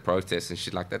arrested at protests and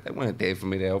shit like that, they weren't there for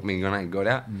me to help me when I got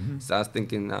out. So I was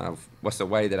thinking, what's the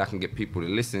way that I can get people to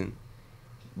listen?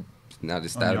 And I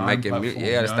just started making music.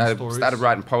 Yeah, I started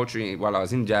writing poetry while I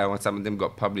was in jail, and some of them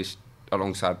got published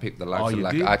alongside people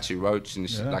like Archie Roach and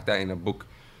shit like that in a book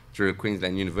through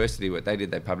Queensland University. What they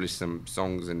did, they published some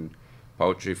songs and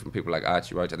poetry from people like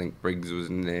Archie Roach. I think Briggs was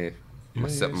in there,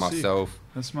 myself.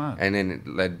 That's smart. And then it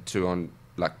led to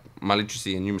my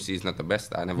literacy and numeracy is not the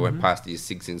best. I never went past year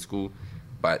 6 in school,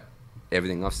 but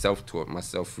everything I've self-taught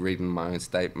myself, reading my own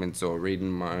statements or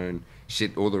reading my own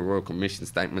shit, all the Royal Commission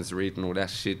statements, reading all that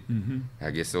shit.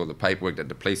 I guess all the paperwork that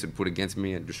the police would put against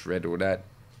me, and just read all that.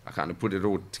 I kind of put it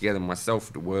all together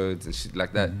myself, the words and shit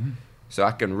like that. So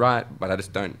I can write, but I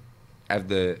just don't have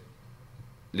the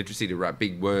literacy to write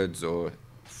big words or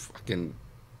fucking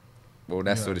all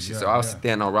that sort of shit. So I'll sit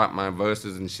there and I'll write my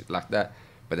verses and shit like that.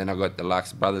 But then I got the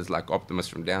likes of brothers like Optimus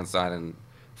from Downside and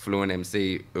Fluent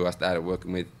MC, who I started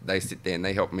working with. They sit there and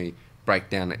they help me break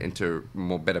down it into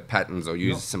more better patterns or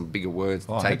use some bigger words,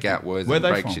 take out words and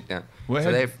break shit down.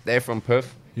 So they're from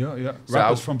Perth. Yeah.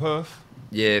 Rappers from Perth.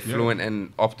 Yeah, Fluent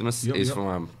and Optimus is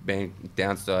from band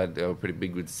Downside. They were pretty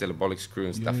big with the Cellabolics crew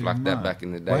and stuff like that back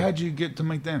in the day. Well, how'd you get to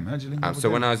meet them? How'd you link up with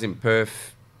them? When I was in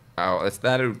Perth, I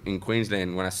started in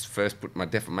Queensland when I first put my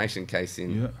defamation case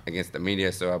in against the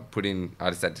media. So I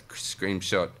just had to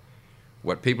screenshot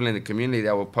what people in the community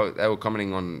they were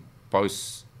commenting on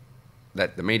posts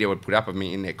that the media would put up of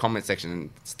me in their comment section, and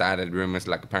started rumors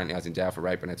like apparently I was in jail for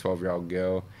raping a 12-year-old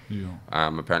girl.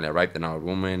 Apparently I raped an old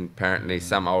woman. Apparently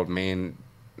some old man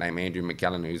named Andrew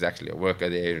McCallan, who's actually a worker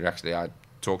there, who actually I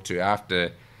talked to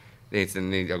after the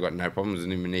incident. I got no problems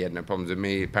with him and he had no problems with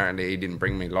me. Apparently he didn't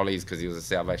bring me lollies because he was a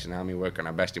Salvation Army worker, and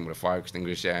I bashed him with a fire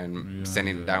extinguisher and sent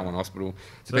him to Darwin Hospital.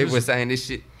 So people were saying this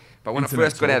shit. But when I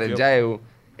first got out of jail,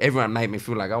 everyone made me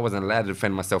feel like I wasn't allowed to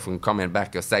defend myself and comment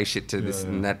back or say shit to this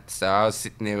and that. So I was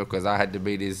sitting there because I had to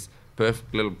be this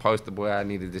perfect little poster boy. I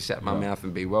needed to shut my mouth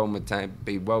and be well maintained,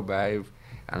 be well behaved.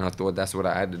 And I thought that's what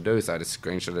I had to do. So I just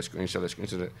screenshot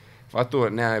it.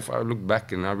 If I look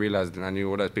back and I realized and I knew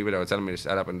all those people that were telling me to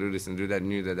shut up and do this and do that,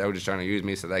 knew that they were just trying to use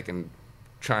me so they can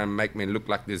try and make me look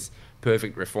like this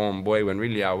perfect reformed boy, when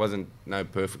really I wasn't no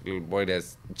perfect little boy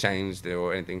that's changed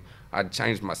or anything. I'd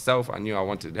changed myself. I knew I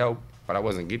wanted help, but I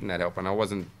wasn't getting that help, and I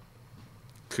wasn't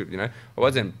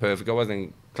perfect. I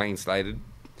wasn't clean slated.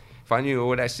 If I knew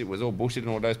all that shit was all bullshit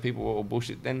and all those people were all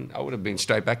bullshit, then I would have been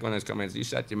straight back on those comments. You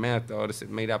shut your mouth. I would have said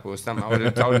meet up or something. I would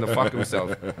have told him to fuck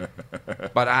himself.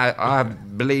 But I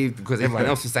believe, because everyone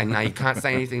else is saying, no, you can't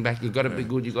say anything back. You got to be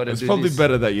good. You got to do this. It's probably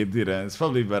better that you didn't. It's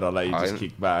probably better that you just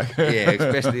kick back. Yeah,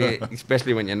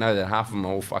 especially when you know that half of them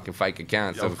are all fucking fake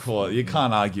accounts. Of course, you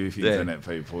can't argue with internet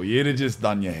people. You'd have just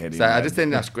done your head in. So I just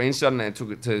ended up screenshotting it and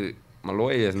took it to my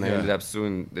lawyers, and they ended up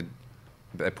suing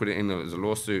they put it in as a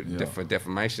lawsuit for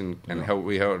defamation, and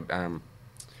we held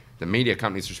the media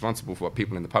companies responsible for what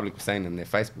people in the public were saying in their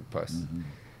Facebook posts.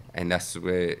 And that's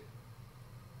where,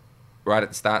 right at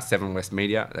the start, 7 West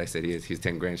Media, they said, here's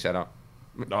 10 grand, shut up.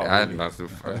 I'll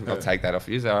take that off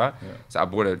you, all right? So I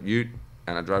bought a ute,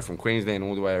 and I drove from Queensland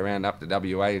all the way around up to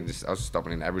WA, and I was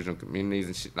stopping in Aboriginal communities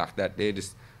and shit like that there,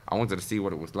 just I wanted to see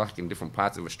what it was like in different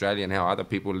parts of Australia and how other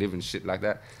people live and shit like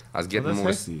that. I was getting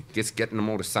getting them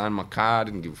all to sign my card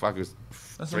and give a fuck. It was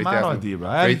that's a mad idea, bro.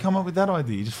 How did you come up with that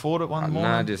idea? You just thought it one morning?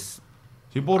 Nah, just...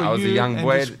 You bought I was a young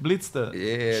boy. Just blitzed it.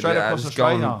 Yeah, straight across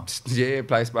Australia. Yeah,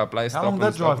 place by place. How long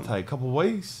did that drive take? A couple of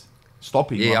weeks?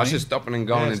 Stopping. Yeah, I was just stopping and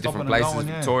going in different places.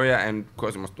 Victoria and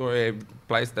because of my story, every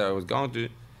place that I was going to.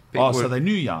 So they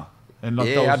knew ya. And like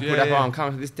I'd put up, I'm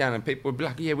coming to this town, and people would be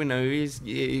like, yeah, we know who he is.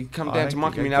 Yeah, you come down to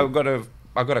my community.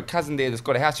 I've got a cousin there that's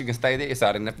got a house. You can stay there, so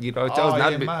I didn't have to get hotels.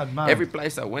 Mad. Every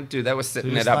place I went to, they were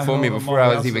setting it up for me before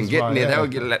I was even getting there. They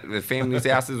would get like, the family's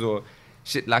houses or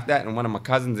shit like that. And one of my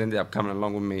cousins ended up coming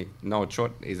along with me. Noah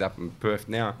Trott, he's up in Perth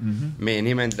now. Me and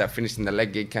him ended up finishing the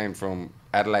leg gig. Came from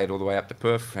Adelaide all the way up to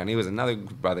Perth, and he was another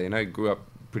good brother. You know, he grew up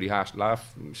pretty harsh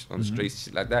life on the streets,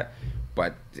 shit like that.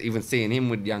 But even seeing him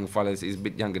with young fellas, he's a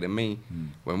bit younger than me.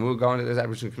 When we were going to those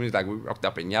Aboriginal communities, like we rocked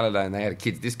up in Yalala and they had a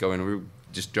kids disco, and we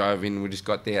just drove in. We just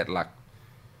got there at like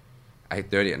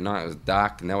 8:30 at night. It was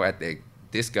dark, and they were at their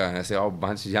disco, and I saw a whole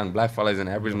bunch of young black fellas in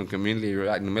the Aboriginal community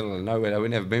right in the middle of nowhere that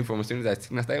we'd never been from. As soon as they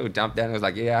seen us, they would jump down. I was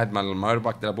like, yeah, I had my little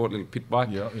motorbike that I bought, a little pit bike.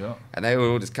 And they would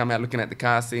all just come out looking at the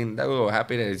car scene. They were all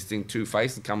happy. They just seen two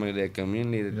faces coming to their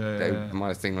community that they might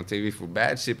have seen on TV for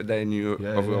bad shit, but they knew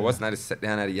of who I was. And I just sat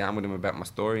down, had a yarn with them about my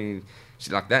story and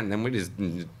shit like that, and then we just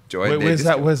enjoyed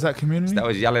it. Where's that community? That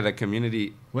was Yalala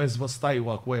community. What state?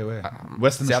 Like where?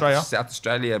 Western Australia? South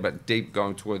Australia, but deep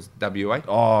going towards WA.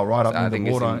 Oh, right up in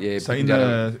the water. So in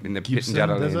the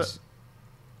Pitjantjatjara Desert?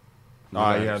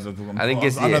 Oh, yeah. I think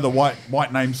it's... I know the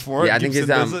white names for it. Yeah, I think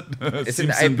it's in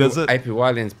the AP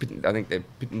Wildlands. I think they're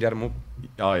Pitjantjatjara.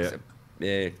 Oh, yeah. So,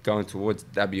 yeah, going towards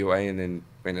WA, and then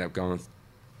we ended up going,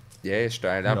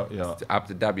 straight up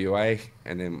to WA,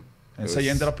 and then... And so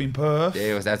you ended up in Perth?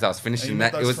 Yeah, it was as I was finishing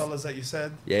that. Those fellas that you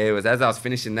said? Yeah, it was as I was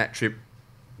finishing that trip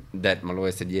that my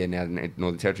lawyer said, yeah, now the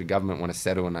Northern Territory government want to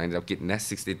settle, and I ended up getting that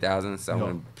 60,000.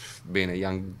 So being a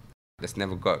young that's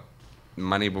never got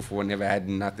money before, never had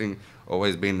nothing,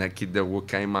 always been that kid that wore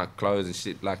Kmart clothes and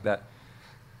shit like that.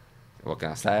 What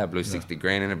can I say? I blew 60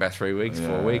 grand in about 3 weeks,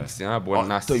 4 weeks. You know, I bought a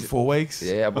nice 4 weeks.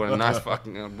 Yeah, I bought a nice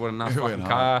fucking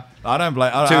car. I don't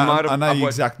blame. I know the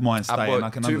exact mind state. I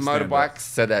bought two motorbikes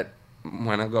so that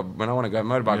when I want to go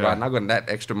motorbike riding, I got that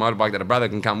extra motorbike that a brother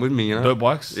can come with me. You know, dirt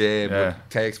bikes. Yeah.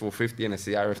 KX 450 and a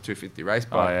CRF 250 race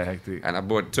bike. Oh yeah, hectic. And I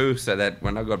bought two so that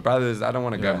when I got brothers, I don't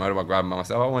want to go motorbike riding by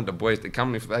myself. I want the boys to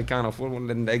come. If they can't afford one,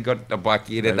 then they got a bike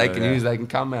here that they can use. They can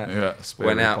come out. Yeah,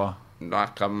 went out.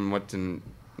 Like come watching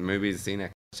movies, seeing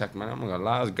that chuck money. I'm not gonna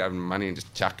lie, I was grabbing money and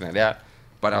just chucking it out.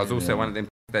 But I was also one of them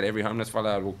that every homeless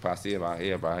fella I'd walk past here, bro.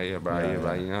 You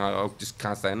know, I just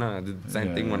can't say no. I did the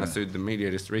same thing when I sued the media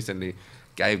just recently.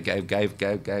 Gave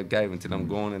until I'm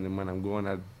gone, and then when I'm gone,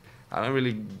 I don't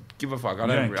really give a fuck. I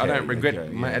don't regret.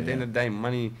 At the end of the day,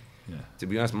 money. Yeah. To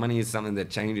be honest, money is something that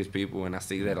changes people, and I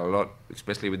see that a lot,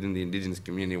 especially within the Indigenous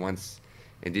community. Once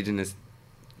Indigenous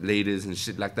leaders and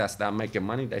shit like that start making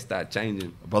money, they start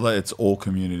changing. Brother, it's all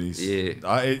communities. Yeah,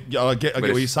 I get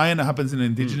what you're saying. It happens in the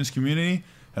Indigenous community.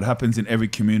 It happens in every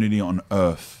community on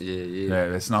earth. Yeah.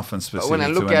 There's nothing specific when I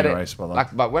look to at any it, race, brother.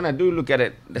 But when I do look at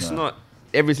it, that's not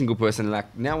every single person.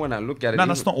 Like now, when I look at it,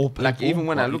 that's not all people. Like even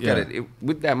when I look at it,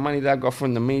 with that money that I got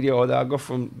from the media or that I got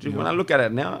from, when I look at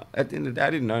it now, at the end of the day, I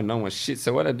didn't know no one's shit.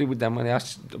 So what I do with that money, I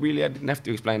didn't have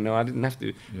to explain. No, I didn't have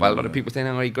to. But a lot of people saying,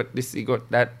 oh, he got this, he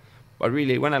got that. But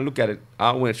really, when I look at it,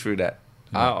 I went through that.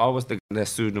 I was the guy that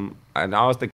sued them, and I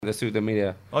was the guy that sued the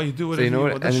media. Oh, you do whatever you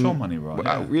want. That's your money, right?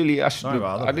 I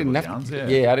didn't have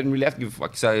to. I didn't really have to give a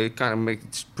fuck. So it kind of makes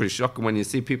it pretty shocking when you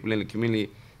see people in the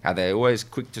community, how they're always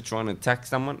quick to try and attack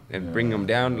someone and bring them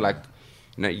down. Like,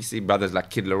 you know, you see brothers like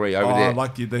Kid Laroi over there.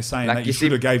 Like they're saying like that you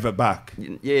should have gave it back.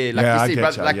 Yeah, like you see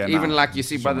brothers, like you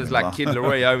see brothers like Kid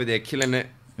Laroi over there killing it,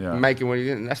 making what he's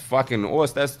doing. That's fucking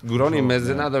awesome. That's good on him. There's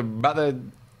another brother.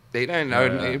 They don't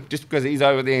know just because he's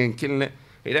over there and killing it.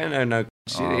 He don't know no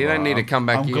shit. He don't need to come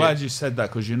back here. I'm glad you said that,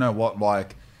 because you know what?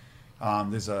 Like,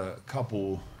 there's a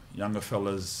couple younger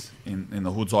fellas in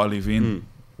the hoods I live in,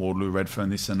 Waterloo,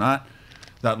 Redfern, this and that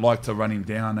like to run him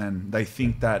down, and they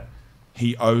think that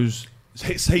he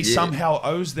somehow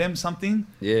owes them something.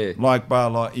 Yeah. Like, bro,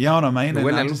 like, you know what I mean? But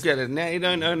when I look at it now, he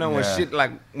don't know no one shit.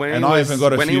 Like when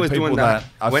he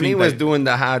was doing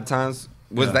the hard times.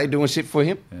 Was they doing shit for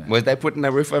him? Yeah. Was they putting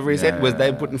a roof over his head? Was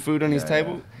they putting food on his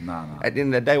table? No. At the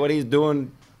end of the day, what he's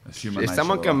doing, if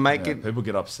someone can make it... People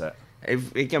get upset.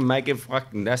 If he can make it,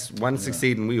 fucking, that's one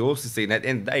succeed and we all succeed. At the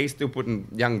end of the day, he's still putting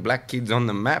young black kids on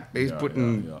the map. He's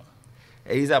putting...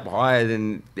 He's up higher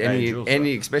than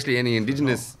any especially any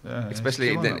Indigenous,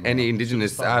 especially any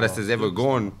Indigenous artist has ever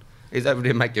gone. He's over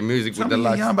there making music with the You're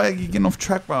likes. yarn, bro. You're getting off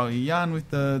track, bro. You're yarn with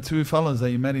the two fellas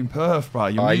that you met in Perth, bro.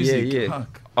 Your music. Yeah.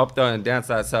 Fuck. Up there and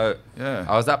downside. So Yeah.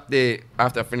 I was up there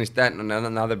after I finished that, and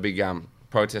another big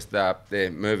protester up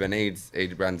there, Mervyn Eads. He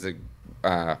runs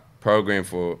a program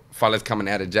for fellas coming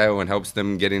out of jail and helps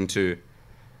them get into.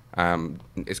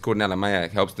 It's called an LMA.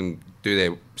 It helps them do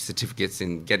their certificates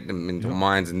and get them into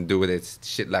mines and do with it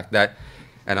shit like that.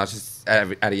 And I was just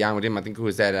at a yarn with him. I think it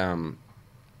was at on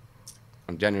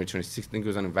January 26th. I think it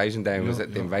was on Invasion Day. It was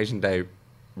at the Invasion Day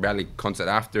rally concert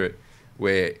after it,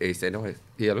 where he said, "Oh,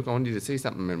 yeah, look, I want you to see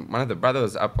something." And one of the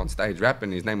brothers up on stage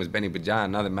rapping. His name was Benny Bajar,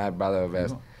 another mad brother of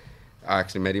ours. I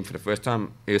actually met him for the first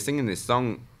time. He was singing this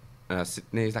song, and I was sitting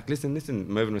there. He's like, "Listen."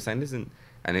 Mervyn was saying, "Listen."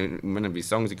 And in one of his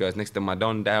songs, he goes, "Next to my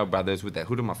Don Dale brothers with that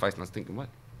hood on my face." And I was thinking, what?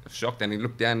 I was shocked. And he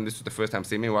looked down, and this was the first time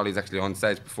seeing me while he's actually on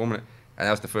stage performing it. And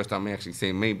that was the first time he actually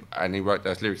seen me. And he wrote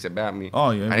those lyrics about me.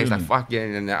 Oh, yeah. And he's like, "Fuck yeah."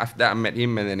 And after that, I met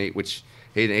him. And then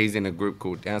he's in a group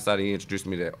called Downside. He introduced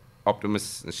me to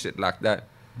Optimus and shit like that.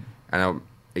 And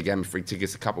he gave me free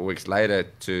tickets a couple of weeks later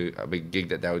to a big gig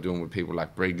that they were doing with people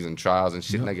like Briggs and Trials and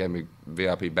shit. And they gave me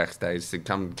VIP backstage. Said,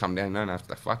 come down there. And I was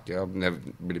like, fuck yeah, I've never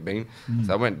really been.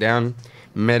 So I went down,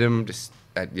 met him just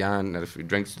at Yarn, had a few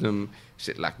drinks with him,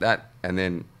 shit like that. And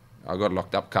then I got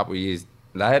locked up a couple of years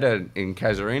later in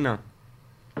Casuarina.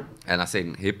 And I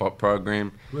seen a hip-hop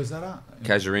program. Where's that at?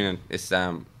 Casuarina. It's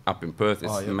up in Perth.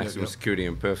 It's maximum security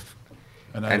in Perth.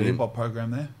 And they had a hip-hop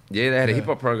program there? Yeah, they had a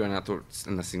hip-hop program.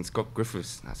 And I seen Scott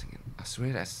Griffiths. And I was thinking, I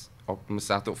swear that's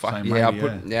Optimus. I thought, fuck,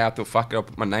 I thought, fuck it, I'll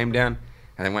put my name down.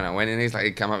 And then when I went in, he's like,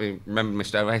 he come up, he remembered me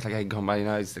straight away. He's like, "Hey, come on, you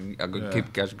know," he said, "I got to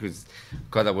keep casual because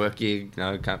I work here, you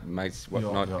know, can't mates,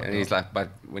 whatnot." And he's like, "But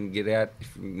when you get out,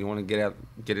 if you want to get out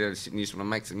of shit and you just want to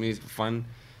make some music for fun,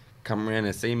 come around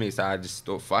and see me." So I just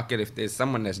thought, fuck it, if there's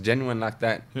someone that's genuine like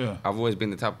that, I've always been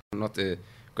the type not to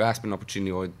grasp an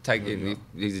opportunity or take it.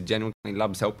 He's a genuine, he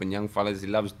loves helping young fellas, he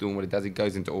loves doing what he does. He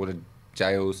goes into all the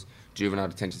jails, juvenile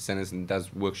detention centres and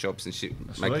does workshops and shit.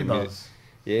 That's what he does.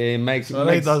 Yeah, he makes he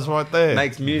does right there.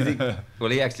 Makes music. Well,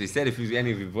 he actually said if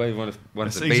any of you boys want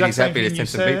to beat, he's happy to send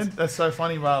some beats. That's so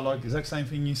funny, bro. Like, exact same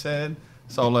thing you said.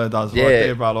 Solo does right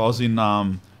there, bro. I was in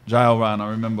jail, bro, and I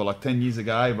remember like 10 years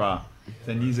ago, bro.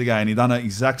 10 years ago, and he done the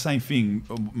exact same thing.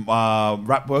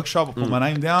 Rap workshop, I put my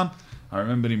name down. I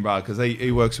remembered him, bro, because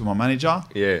he works with my manager.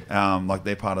 Yeah. Like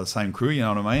they're part of the same crew, you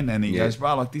know what I mean? And he goes,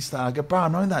 "Bro, like this, I go, bro, I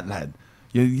know that lad.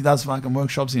 He does fucking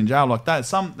workshops in jail like that."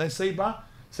 They see, bro.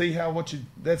 See how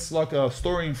that's like a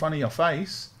story in front of your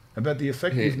face about the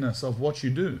effectiveness of what you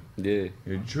do. Yeah.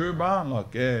 You're true, bro.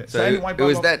 Like, yeah. So anyway, bro,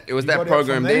 it was that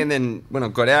program there, and then when I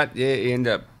got out, he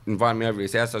ended up inviting me over to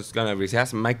his house. I was going over to his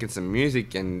house and making some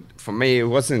music, and for me, it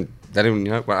wasn't that, you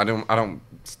know,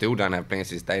 still don't have plans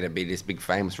this day to be this big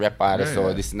famous rap artist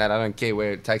or this and that. I don't care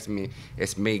where it takes me.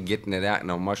 It's me getting it out in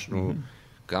emotional.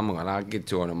 I get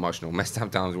to an emotional mess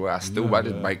sometimes where I just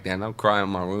break down. I'll cry in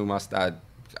my room.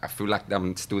 I feel like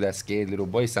I'm still that scared little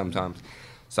boy sometimes.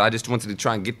 So I just wanted to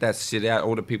try and get that shit out.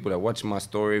 All the people that watch my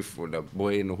story, for the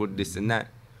boy in the hood, this and that,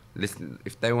 listen.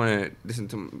 If they want to listen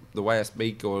to the way I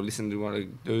speak or listen to what I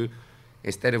do,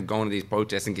 instead of going to these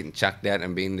protests and getting chucked out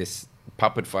and being this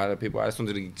puppet for other people, I just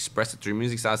wanted to express it through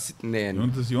music. So I was sitting there.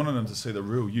 And you wanted them to see the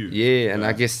real you. Yeah, and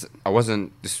I guess I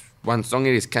wasn't. This one song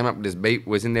he just came up with, this beat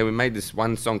was in there. We made this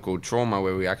one song called Trauma,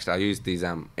 where I used these.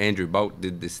 Andrew Bolt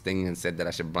did this thing and said that I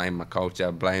should blame my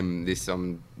culture, blame this,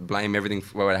 blame everything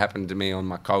for what happened to me on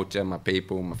my culture, my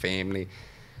people, my family.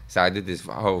 So I did this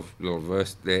whole little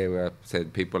verse there where I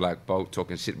said people like Bolt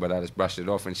talking shit, but I just brushed it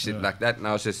off and shit like that. And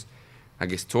I was just, I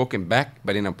guess, talking back,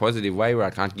 but in a positive way where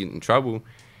I can't get in trouble.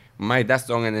 Made that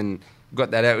song and then got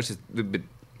that out, which is a little bit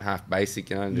half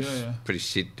basic, you know, just pretty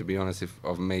shit, to be honest.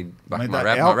 Of me, like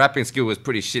my rapping skill was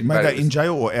pretty shit. Made that in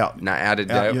jail or out? No, out of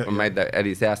jail. I made that at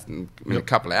his house in a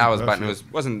couple of hours, but it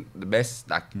wasn't the best.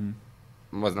 Like, I'm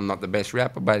not the best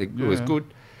rapper, but it was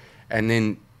good. And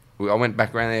then I went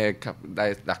back around there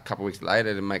a couple of weeks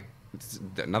later to make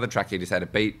another track. He just had a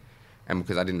beat, and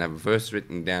because I didn't have a verse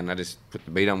written down, I just put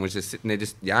the beat on. Was just sitting there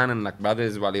just yarning like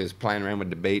brothers while he was playing around with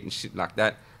the beat and shit like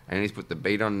that. And he just put the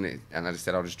beat on it, and I just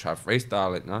said I'll just try to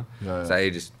freestyle it, you know? So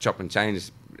he just chop and change.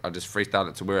 I just freestyled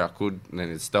it to where I could, and then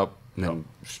it'd stop, and then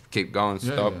keep going,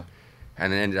 stop.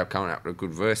 And then ended up coming up with a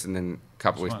good verse. And then a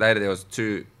couple of weeks later, there was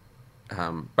two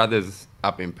brothers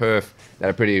up in Perth that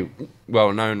are pretty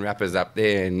well-known rappers up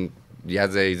there. And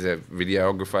Yazza, he's a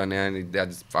videographer now, and he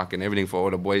does fucking everything for all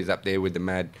the boys up there with the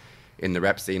mad in the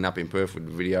rap scene up in Perth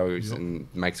with videos and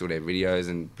makes all their videos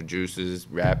and produces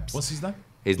raps. What's his name?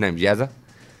 His name's Yazza.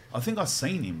 I think I've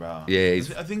seen him, bro. Yeah,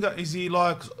 I think is he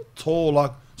like tall,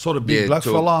 like sort of big yeah, black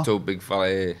fella? tall big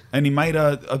fella. Yeah. And he made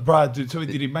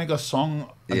did he make a song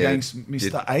against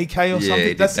Mr. AK or Yeah,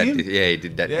 something? That's him. Yeah, he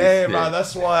did that. Yeah, bro.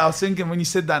 That's why I was thinking when you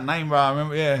said that name, bro. I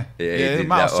remember. Yeah, Yeah, he did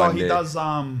mate, that so one, he yeah. does.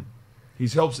 He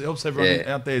helps everyone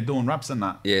out there doing raps and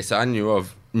that. Yeah, so I knew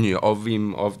of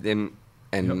him, of them,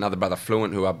 and another brother,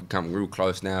 Fluent, who I've become real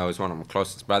close now, is one of my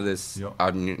closest brothers. Yep.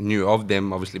 I knew of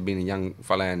them, obviously being a young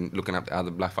fella and looking up to other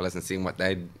black fellas and seeing what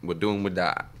they were doing with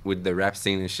the rap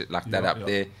scene and shit like that up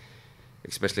there.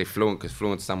 Especially Fluent, because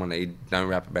Fluent's someone that he don't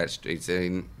rap about streets.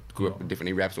 He grew up different.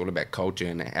 He raps all about culture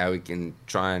and how we can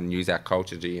try and use our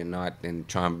culture to unite and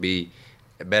try and be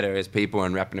better as people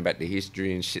and rapping about the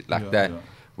history and shit like that.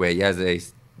 Where Yazza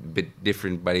is a bit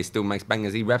different, but he still makes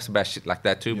bangers. He raps about shit like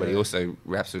that too, but he also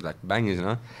raps with like bangers, you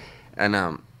know.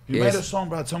 And he made a song,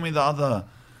 bro. Tell me the other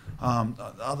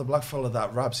black fella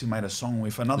that raps. He made a song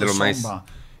with another Little song, Mace. bro.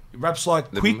 He raps like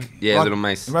quick. Yeah, like, Little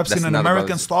Mace. He raps That's in an another American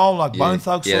brother's- style, like Bone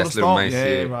Thug sort of that's Little style. Mace,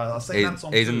 Yeah, bro. I seen that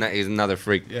song too. He's another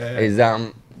freak. Yeah. He's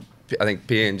I think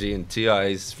PNG and T.I.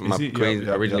 is from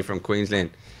originally from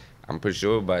Queensland. I'm pretty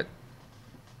sure, but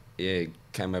yeah, he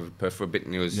came over to Perth for a bit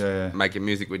and he was making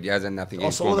music with Yazza and nothing.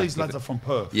 So all these lads are from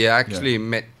Perth. Yeah, I actually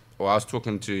met. Well, I was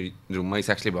talking to Little Mace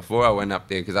actually before I went up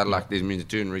there because I liked his music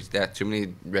too and reached out to him.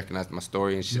 He recognised my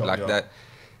story and shit like that.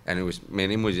 And it was me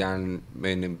and him was young,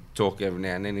 me and him talk every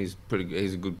now and then. He's pretty good.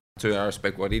 He's a good too. I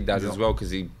respect what he does as well because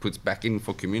he puts back in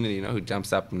for community. You know, who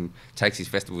jumps up and takes his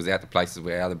festivals out to places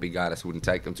where other big artists wouldn't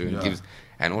take them to, and gives.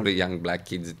 And all the young black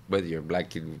kids, whether you're a black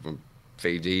kid from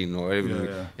Fiji or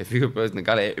whatever, if you're a person that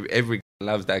got it, every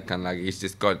loves that kind of like. He's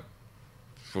just got,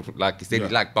 like you said, he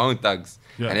like Bone Thugs,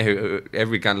 and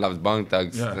every gun loves Bone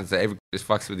Thugs. And so every just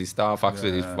fucks with his style, fucks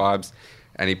with his vibes,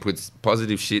 and he puts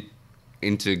positive shit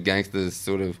into gangsters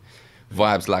sort of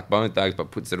vibes like Bone Thugs,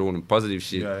 but puts it all in positive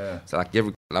shit. So like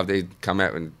every love they come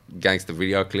out with gangster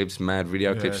video clips, mad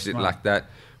video clips, shit like that.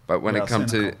 But when it come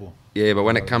to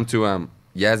when it come to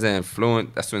Yazza and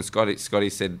Fluent, that's when Scotty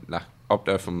said like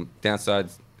Opto from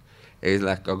Downsides. He's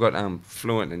like, I got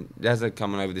Fluent and Yazza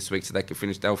coming over this week so they could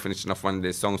finish. They were finishing off one of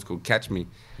their songs called Catch Me,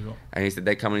 and he said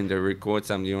they coming in to record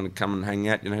something. You want to come and hang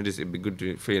out? You know, just it'd be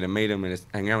good for you to meet them and just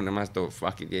hang out with them. I thought,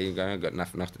 fuck it, you go. I got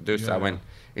nothing else to do, so I went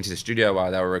into the studio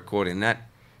while they were recording that,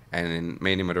 and then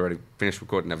me and him had already finished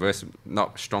recording the verse.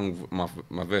 Not strong,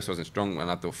 my verse wasn't strong,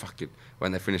 and I thought, fuck it.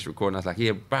 When they finished recording, I was like,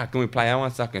 yeah, bro, can we play our one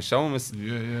so I can show them?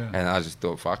 And I just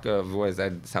thought, fuck it, I've always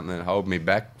had something to hold me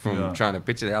back from trying to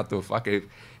pitch it out. I thought, fuck it.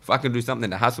 If I can do something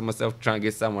to hustle myself, try and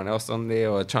get someone else on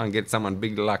there, or try and get someone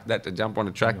big like that to jump on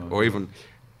the track, or even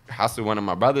hustle one of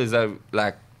my brothers,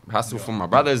 like hustle for my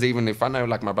brothers, even if I know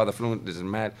like my brother Fluent is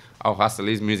mad, I'll hustle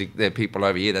his music. There are people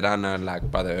over here that I know, like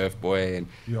Brother Earthboy,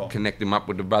 and connect him up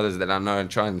with the brothers that I know and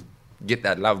try and get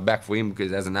that love back for him,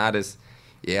 because as an artist,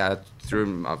 I threw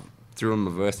him a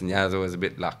verse and I was always a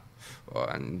bit like,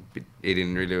 and he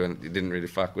didn't really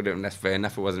fuck with it, and that's fair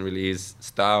enough. It wasn't really his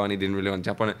style and he didn't really want to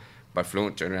jump on it. But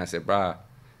Fluent turned around and said, bruh,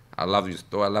 I love your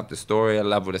story, I love the story, I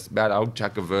love what it's about, I'll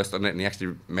chuck a verse on it. And he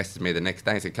actually messaged me the next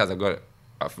day and said, cuz I got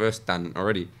a verse done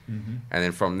already. And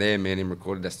then from there, me and him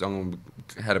recorded that song and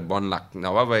we had a bond like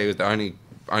no other. He was the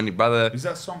only brother. Is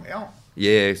that song out?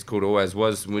 Yeah, it's called Always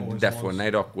Was. We did that for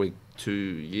NAIDOC week 2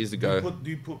 years ago. Where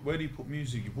do you put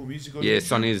music? You put music on YouTube?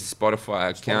 It's on his Spotify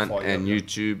account and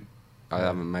YouTube. I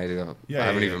haven't made it. I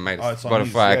haven't even made a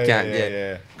Spotify account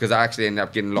yet. Because I actually ended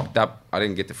up getting locked up. I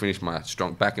didn't get to finish my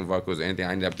strong backing vocals or anything.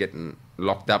 I ended up getting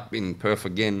locked up in Perth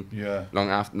again.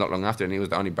 Not long after, and he was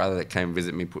the only brother that came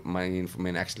visit me, put money in for me,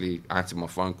 and actually answered my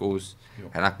phone calls.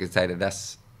 And I can say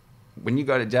that's when you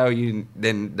go to jail.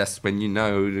 Then that's when you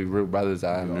know who the real brothers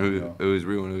are and who's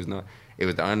real and who's not. It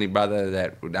was the only brother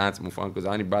that would answer my phone calls.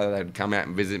 The only brother that would come out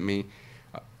and visit me.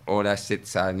 All that shit,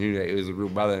 so I knew that he was a real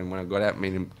brother. And when I got out, me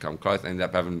and him come close, I ended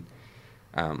up having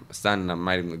a son, and I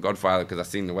made him the godfather because I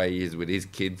seen the way he is with his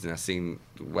kids, and I seen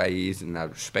the way he is, and I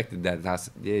respected that. And I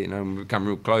said, we become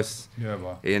real close.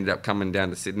 He ended up coming down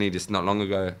to Sydney just not long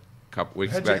ago, a couple of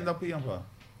weeks back. How'd you end up here, bro?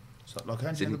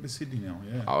 How'd you end up in Sydney now?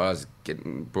 I was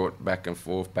getting brought back and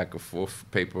forth,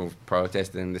 people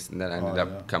protesting and this and that. I ended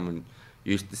up getting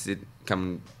used to Sydney.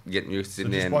 So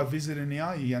just by visiting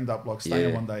here, you end up like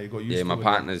staying one day. You got used to it. Yeah, my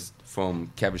partner's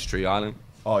from Cabbage Tree Island.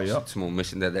 Oh yeah. Small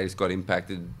mission that they just got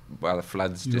impacted by the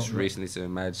floods recently. So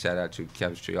mad shout out to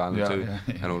Cabbage Tree Island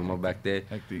too, and all the more back there.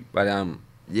 Hectic. But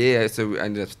so we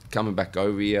ended up coming back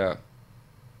over here.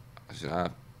 I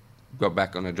got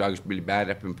back on the drugs really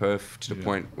bad up in Perth to the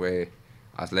point where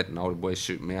I was letting older boys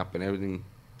shoot me up and everything.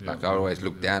 I always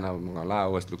looked down. I'm not gonna lie, I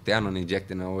always looked down on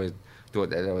injecting. I always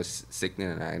thought that was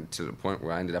sickening, and to the point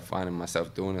where I ended up finding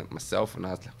myself doing it myself, and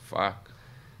I was like, fuck.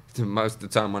 Most of the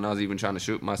time when I was even trying to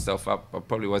shoot myself up, I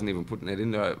probably wasn't even putting it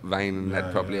in the vein, and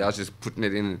I was just putting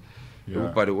it in.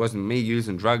 But it wasn't me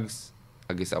using drugs.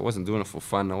 I guess I wasn't doing it for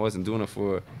fun. I wasn't doing it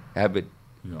for habit.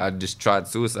 I just tried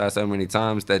suicide so many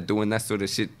times that doing that sort of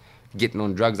shit, getting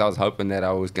on drugs, I was hoping that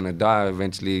I was gonna die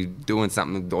eventually doing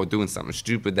something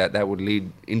stupid that would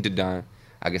lead into dying.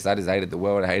 I guess I just hated the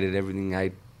world. I hated everything.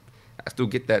 I still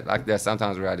get that like that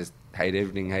sometimes where I just hate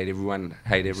everything, hate everyone,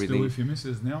 hate everything. Still with your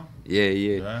missus now? Yeah.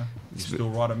 You still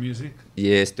writing music?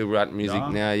 Yeah, still writing music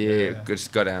now. Yeah.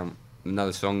 Just got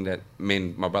another song that me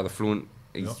and my brother Fluent,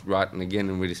 he's writing again,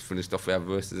 and we just finished off our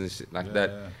verses and shit like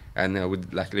that.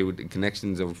 And luckily with the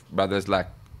connections of brothers like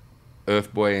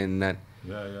Earthboy and that,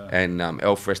 and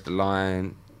Elfresh the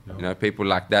Lion, you know, people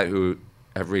like that who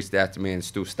have reached out to me and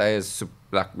still stay as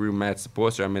like real mad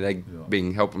supporters. I mean, they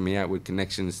been helping me out with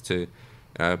connections to,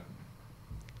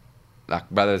 like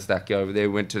brothers that go over there,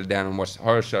 went down and watched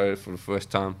horror shows for the first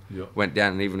time, went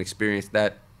down and even experienced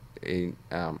that.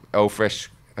 Elfresh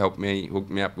helped me, hooked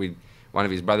me up with one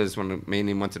of his brothers. Me and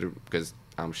him wanted to, because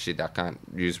I can't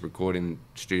use recording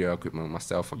studio equipment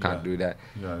myself. I can't do that.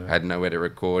 I had nowhere to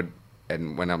record.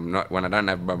 And when I don't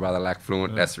have my brother like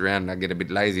Fluent that's around, I get a bit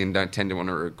lazy and don't tend to want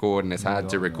to record, and it's hard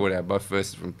to record our both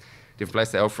verses from different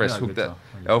places.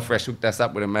 Elfresh hooked us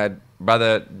up with a mad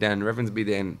brother down in Revensby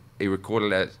there, and he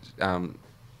recorded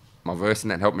my verse,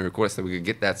 and that helped me record it so we could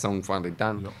get that song finally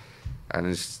done. And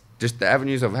it's just the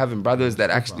avenues of having brothers that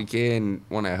actually care and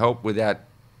want to help without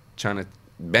trying to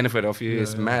benefit off you.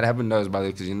 It's mad having those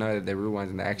brothers, because you know that they're real ones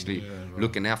and they're actually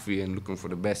looking out for you and looking for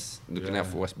the best, looking out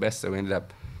for what's best. So we ended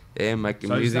up making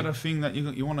music. Is that a thing that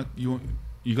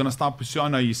you're gonna start pursuing? I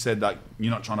know you said that you're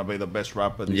not trying to be the best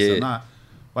rapper, this and that,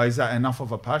 but is that enough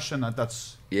of a passion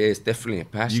that's? Yeah, it's definitely a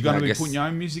passion. You're gonna be putting your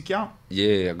own music out?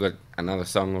 Yeah, I got another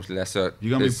song of that. So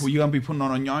you're gonna be putting it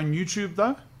on your own YouTube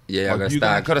though? Yeah,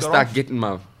 I gotta start getting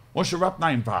my. What's your rap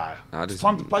name, bro? It's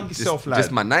time to plug yourself, lad.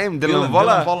 Just my name, Dylan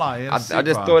Voller. I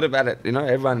just thought about it. You know,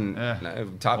 everyone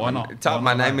type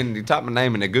my name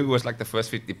in the Google. It's like the first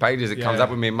 50 pages. It comes up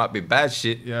with me. It might be bad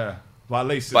shit. Yeah. But at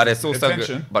least it's also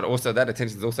attention. But also that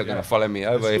attention is also gonna follow me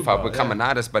over if I become an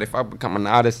artist. But if I become an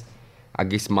artist, I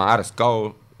guess my artist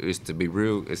goal is to be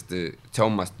real. Is to tell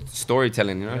my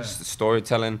storytelling. You know, just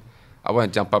storytelling. I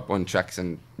won't jump up on tracks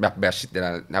and rap about shit that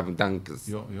I haven't done,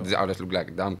 because I just look like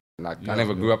a dumb. Like I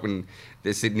never grew up in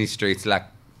the Sydney streets. Like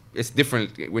it's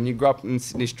different when you grow up in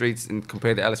Sydney streets and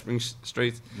compared to Alice Springs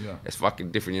streets. It's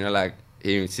fucking different. You know, like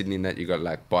here in Sydney, that you got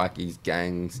like bikies,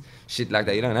 gangs, shit like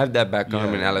that. You don't have that back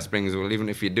home in Alice Springs. Well, even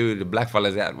if you do, the black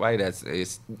fellas outweigh that.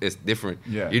 It's different.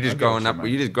 You're just growing up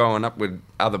with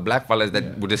other black fellas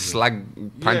that would just slug,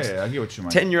 punch. I get what you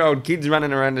mean. 10-year-old kids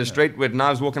running around the street with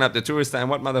knives, walking up to tourists saying,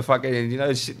 "What motherfucker?" And you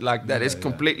know, shit like that. It's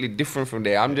completely different from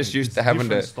there. I'm just used to having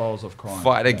to styles of crime,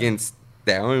 fight against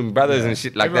their own brothers and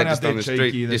shit like everyone that, just on the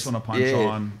street. They just want to punch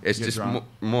on. It's just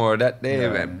more of that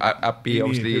there. Up here,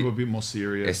 obviously, people a bit more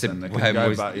serious. It's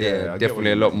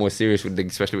definitely a lot more serious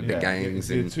especially with the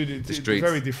gangs and the streets.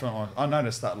 Very different. I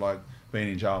noticed that, like being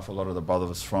in jail for a lot of the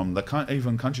brothers from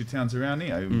even country towns around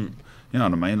here. You know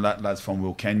what I mean? Lads from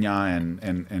Wilkenya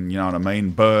and you know what I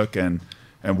mean, Burke and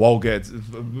Walgett,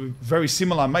 very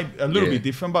similar, maybe a little bit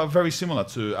different, but very similar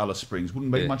to Alice Springs.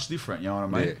 Wouldn't be much different. You know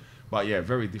what I mean? But yeah,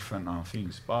 very different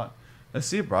things. But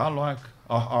that's it, bro. Like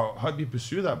I hope you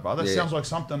pursue that, bro. That sounds like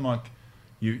something like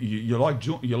you like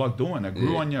doing. It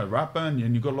grew on you rapping,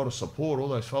 and you got a lot of support. All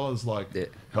those fellas like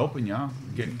helping you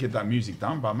get that music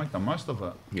done, bro. Make the most of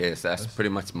it. Yes, that's pretty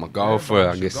much my goal for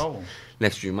I guess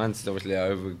next few months. Obviously, I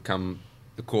overcome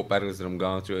the court battles that I'm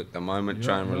going through at the moment.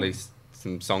 Try and release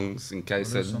some songs in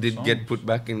case I did get put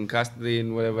back in custody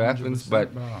and whatever happens, but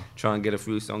try and get a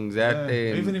few songs out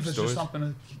there. Even if it's just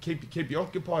something to keep you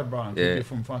occupied, bro, and keep you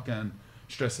from fucking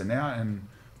stressing out and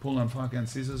pulling fucking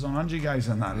scissors on gays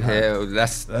and that. Yeah, well,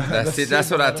 that's it.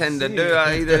 That's what I tend to do.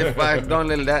 Either if I don't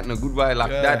let that in a good way like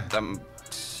that,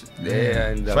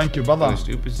 thank you, brother.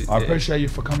 I appreciate you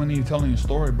for coming in and telling your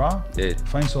story, bro.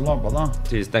 Thanks a lot, brother.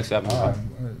 Cheers. Thanks for having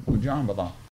me. Good job, brother.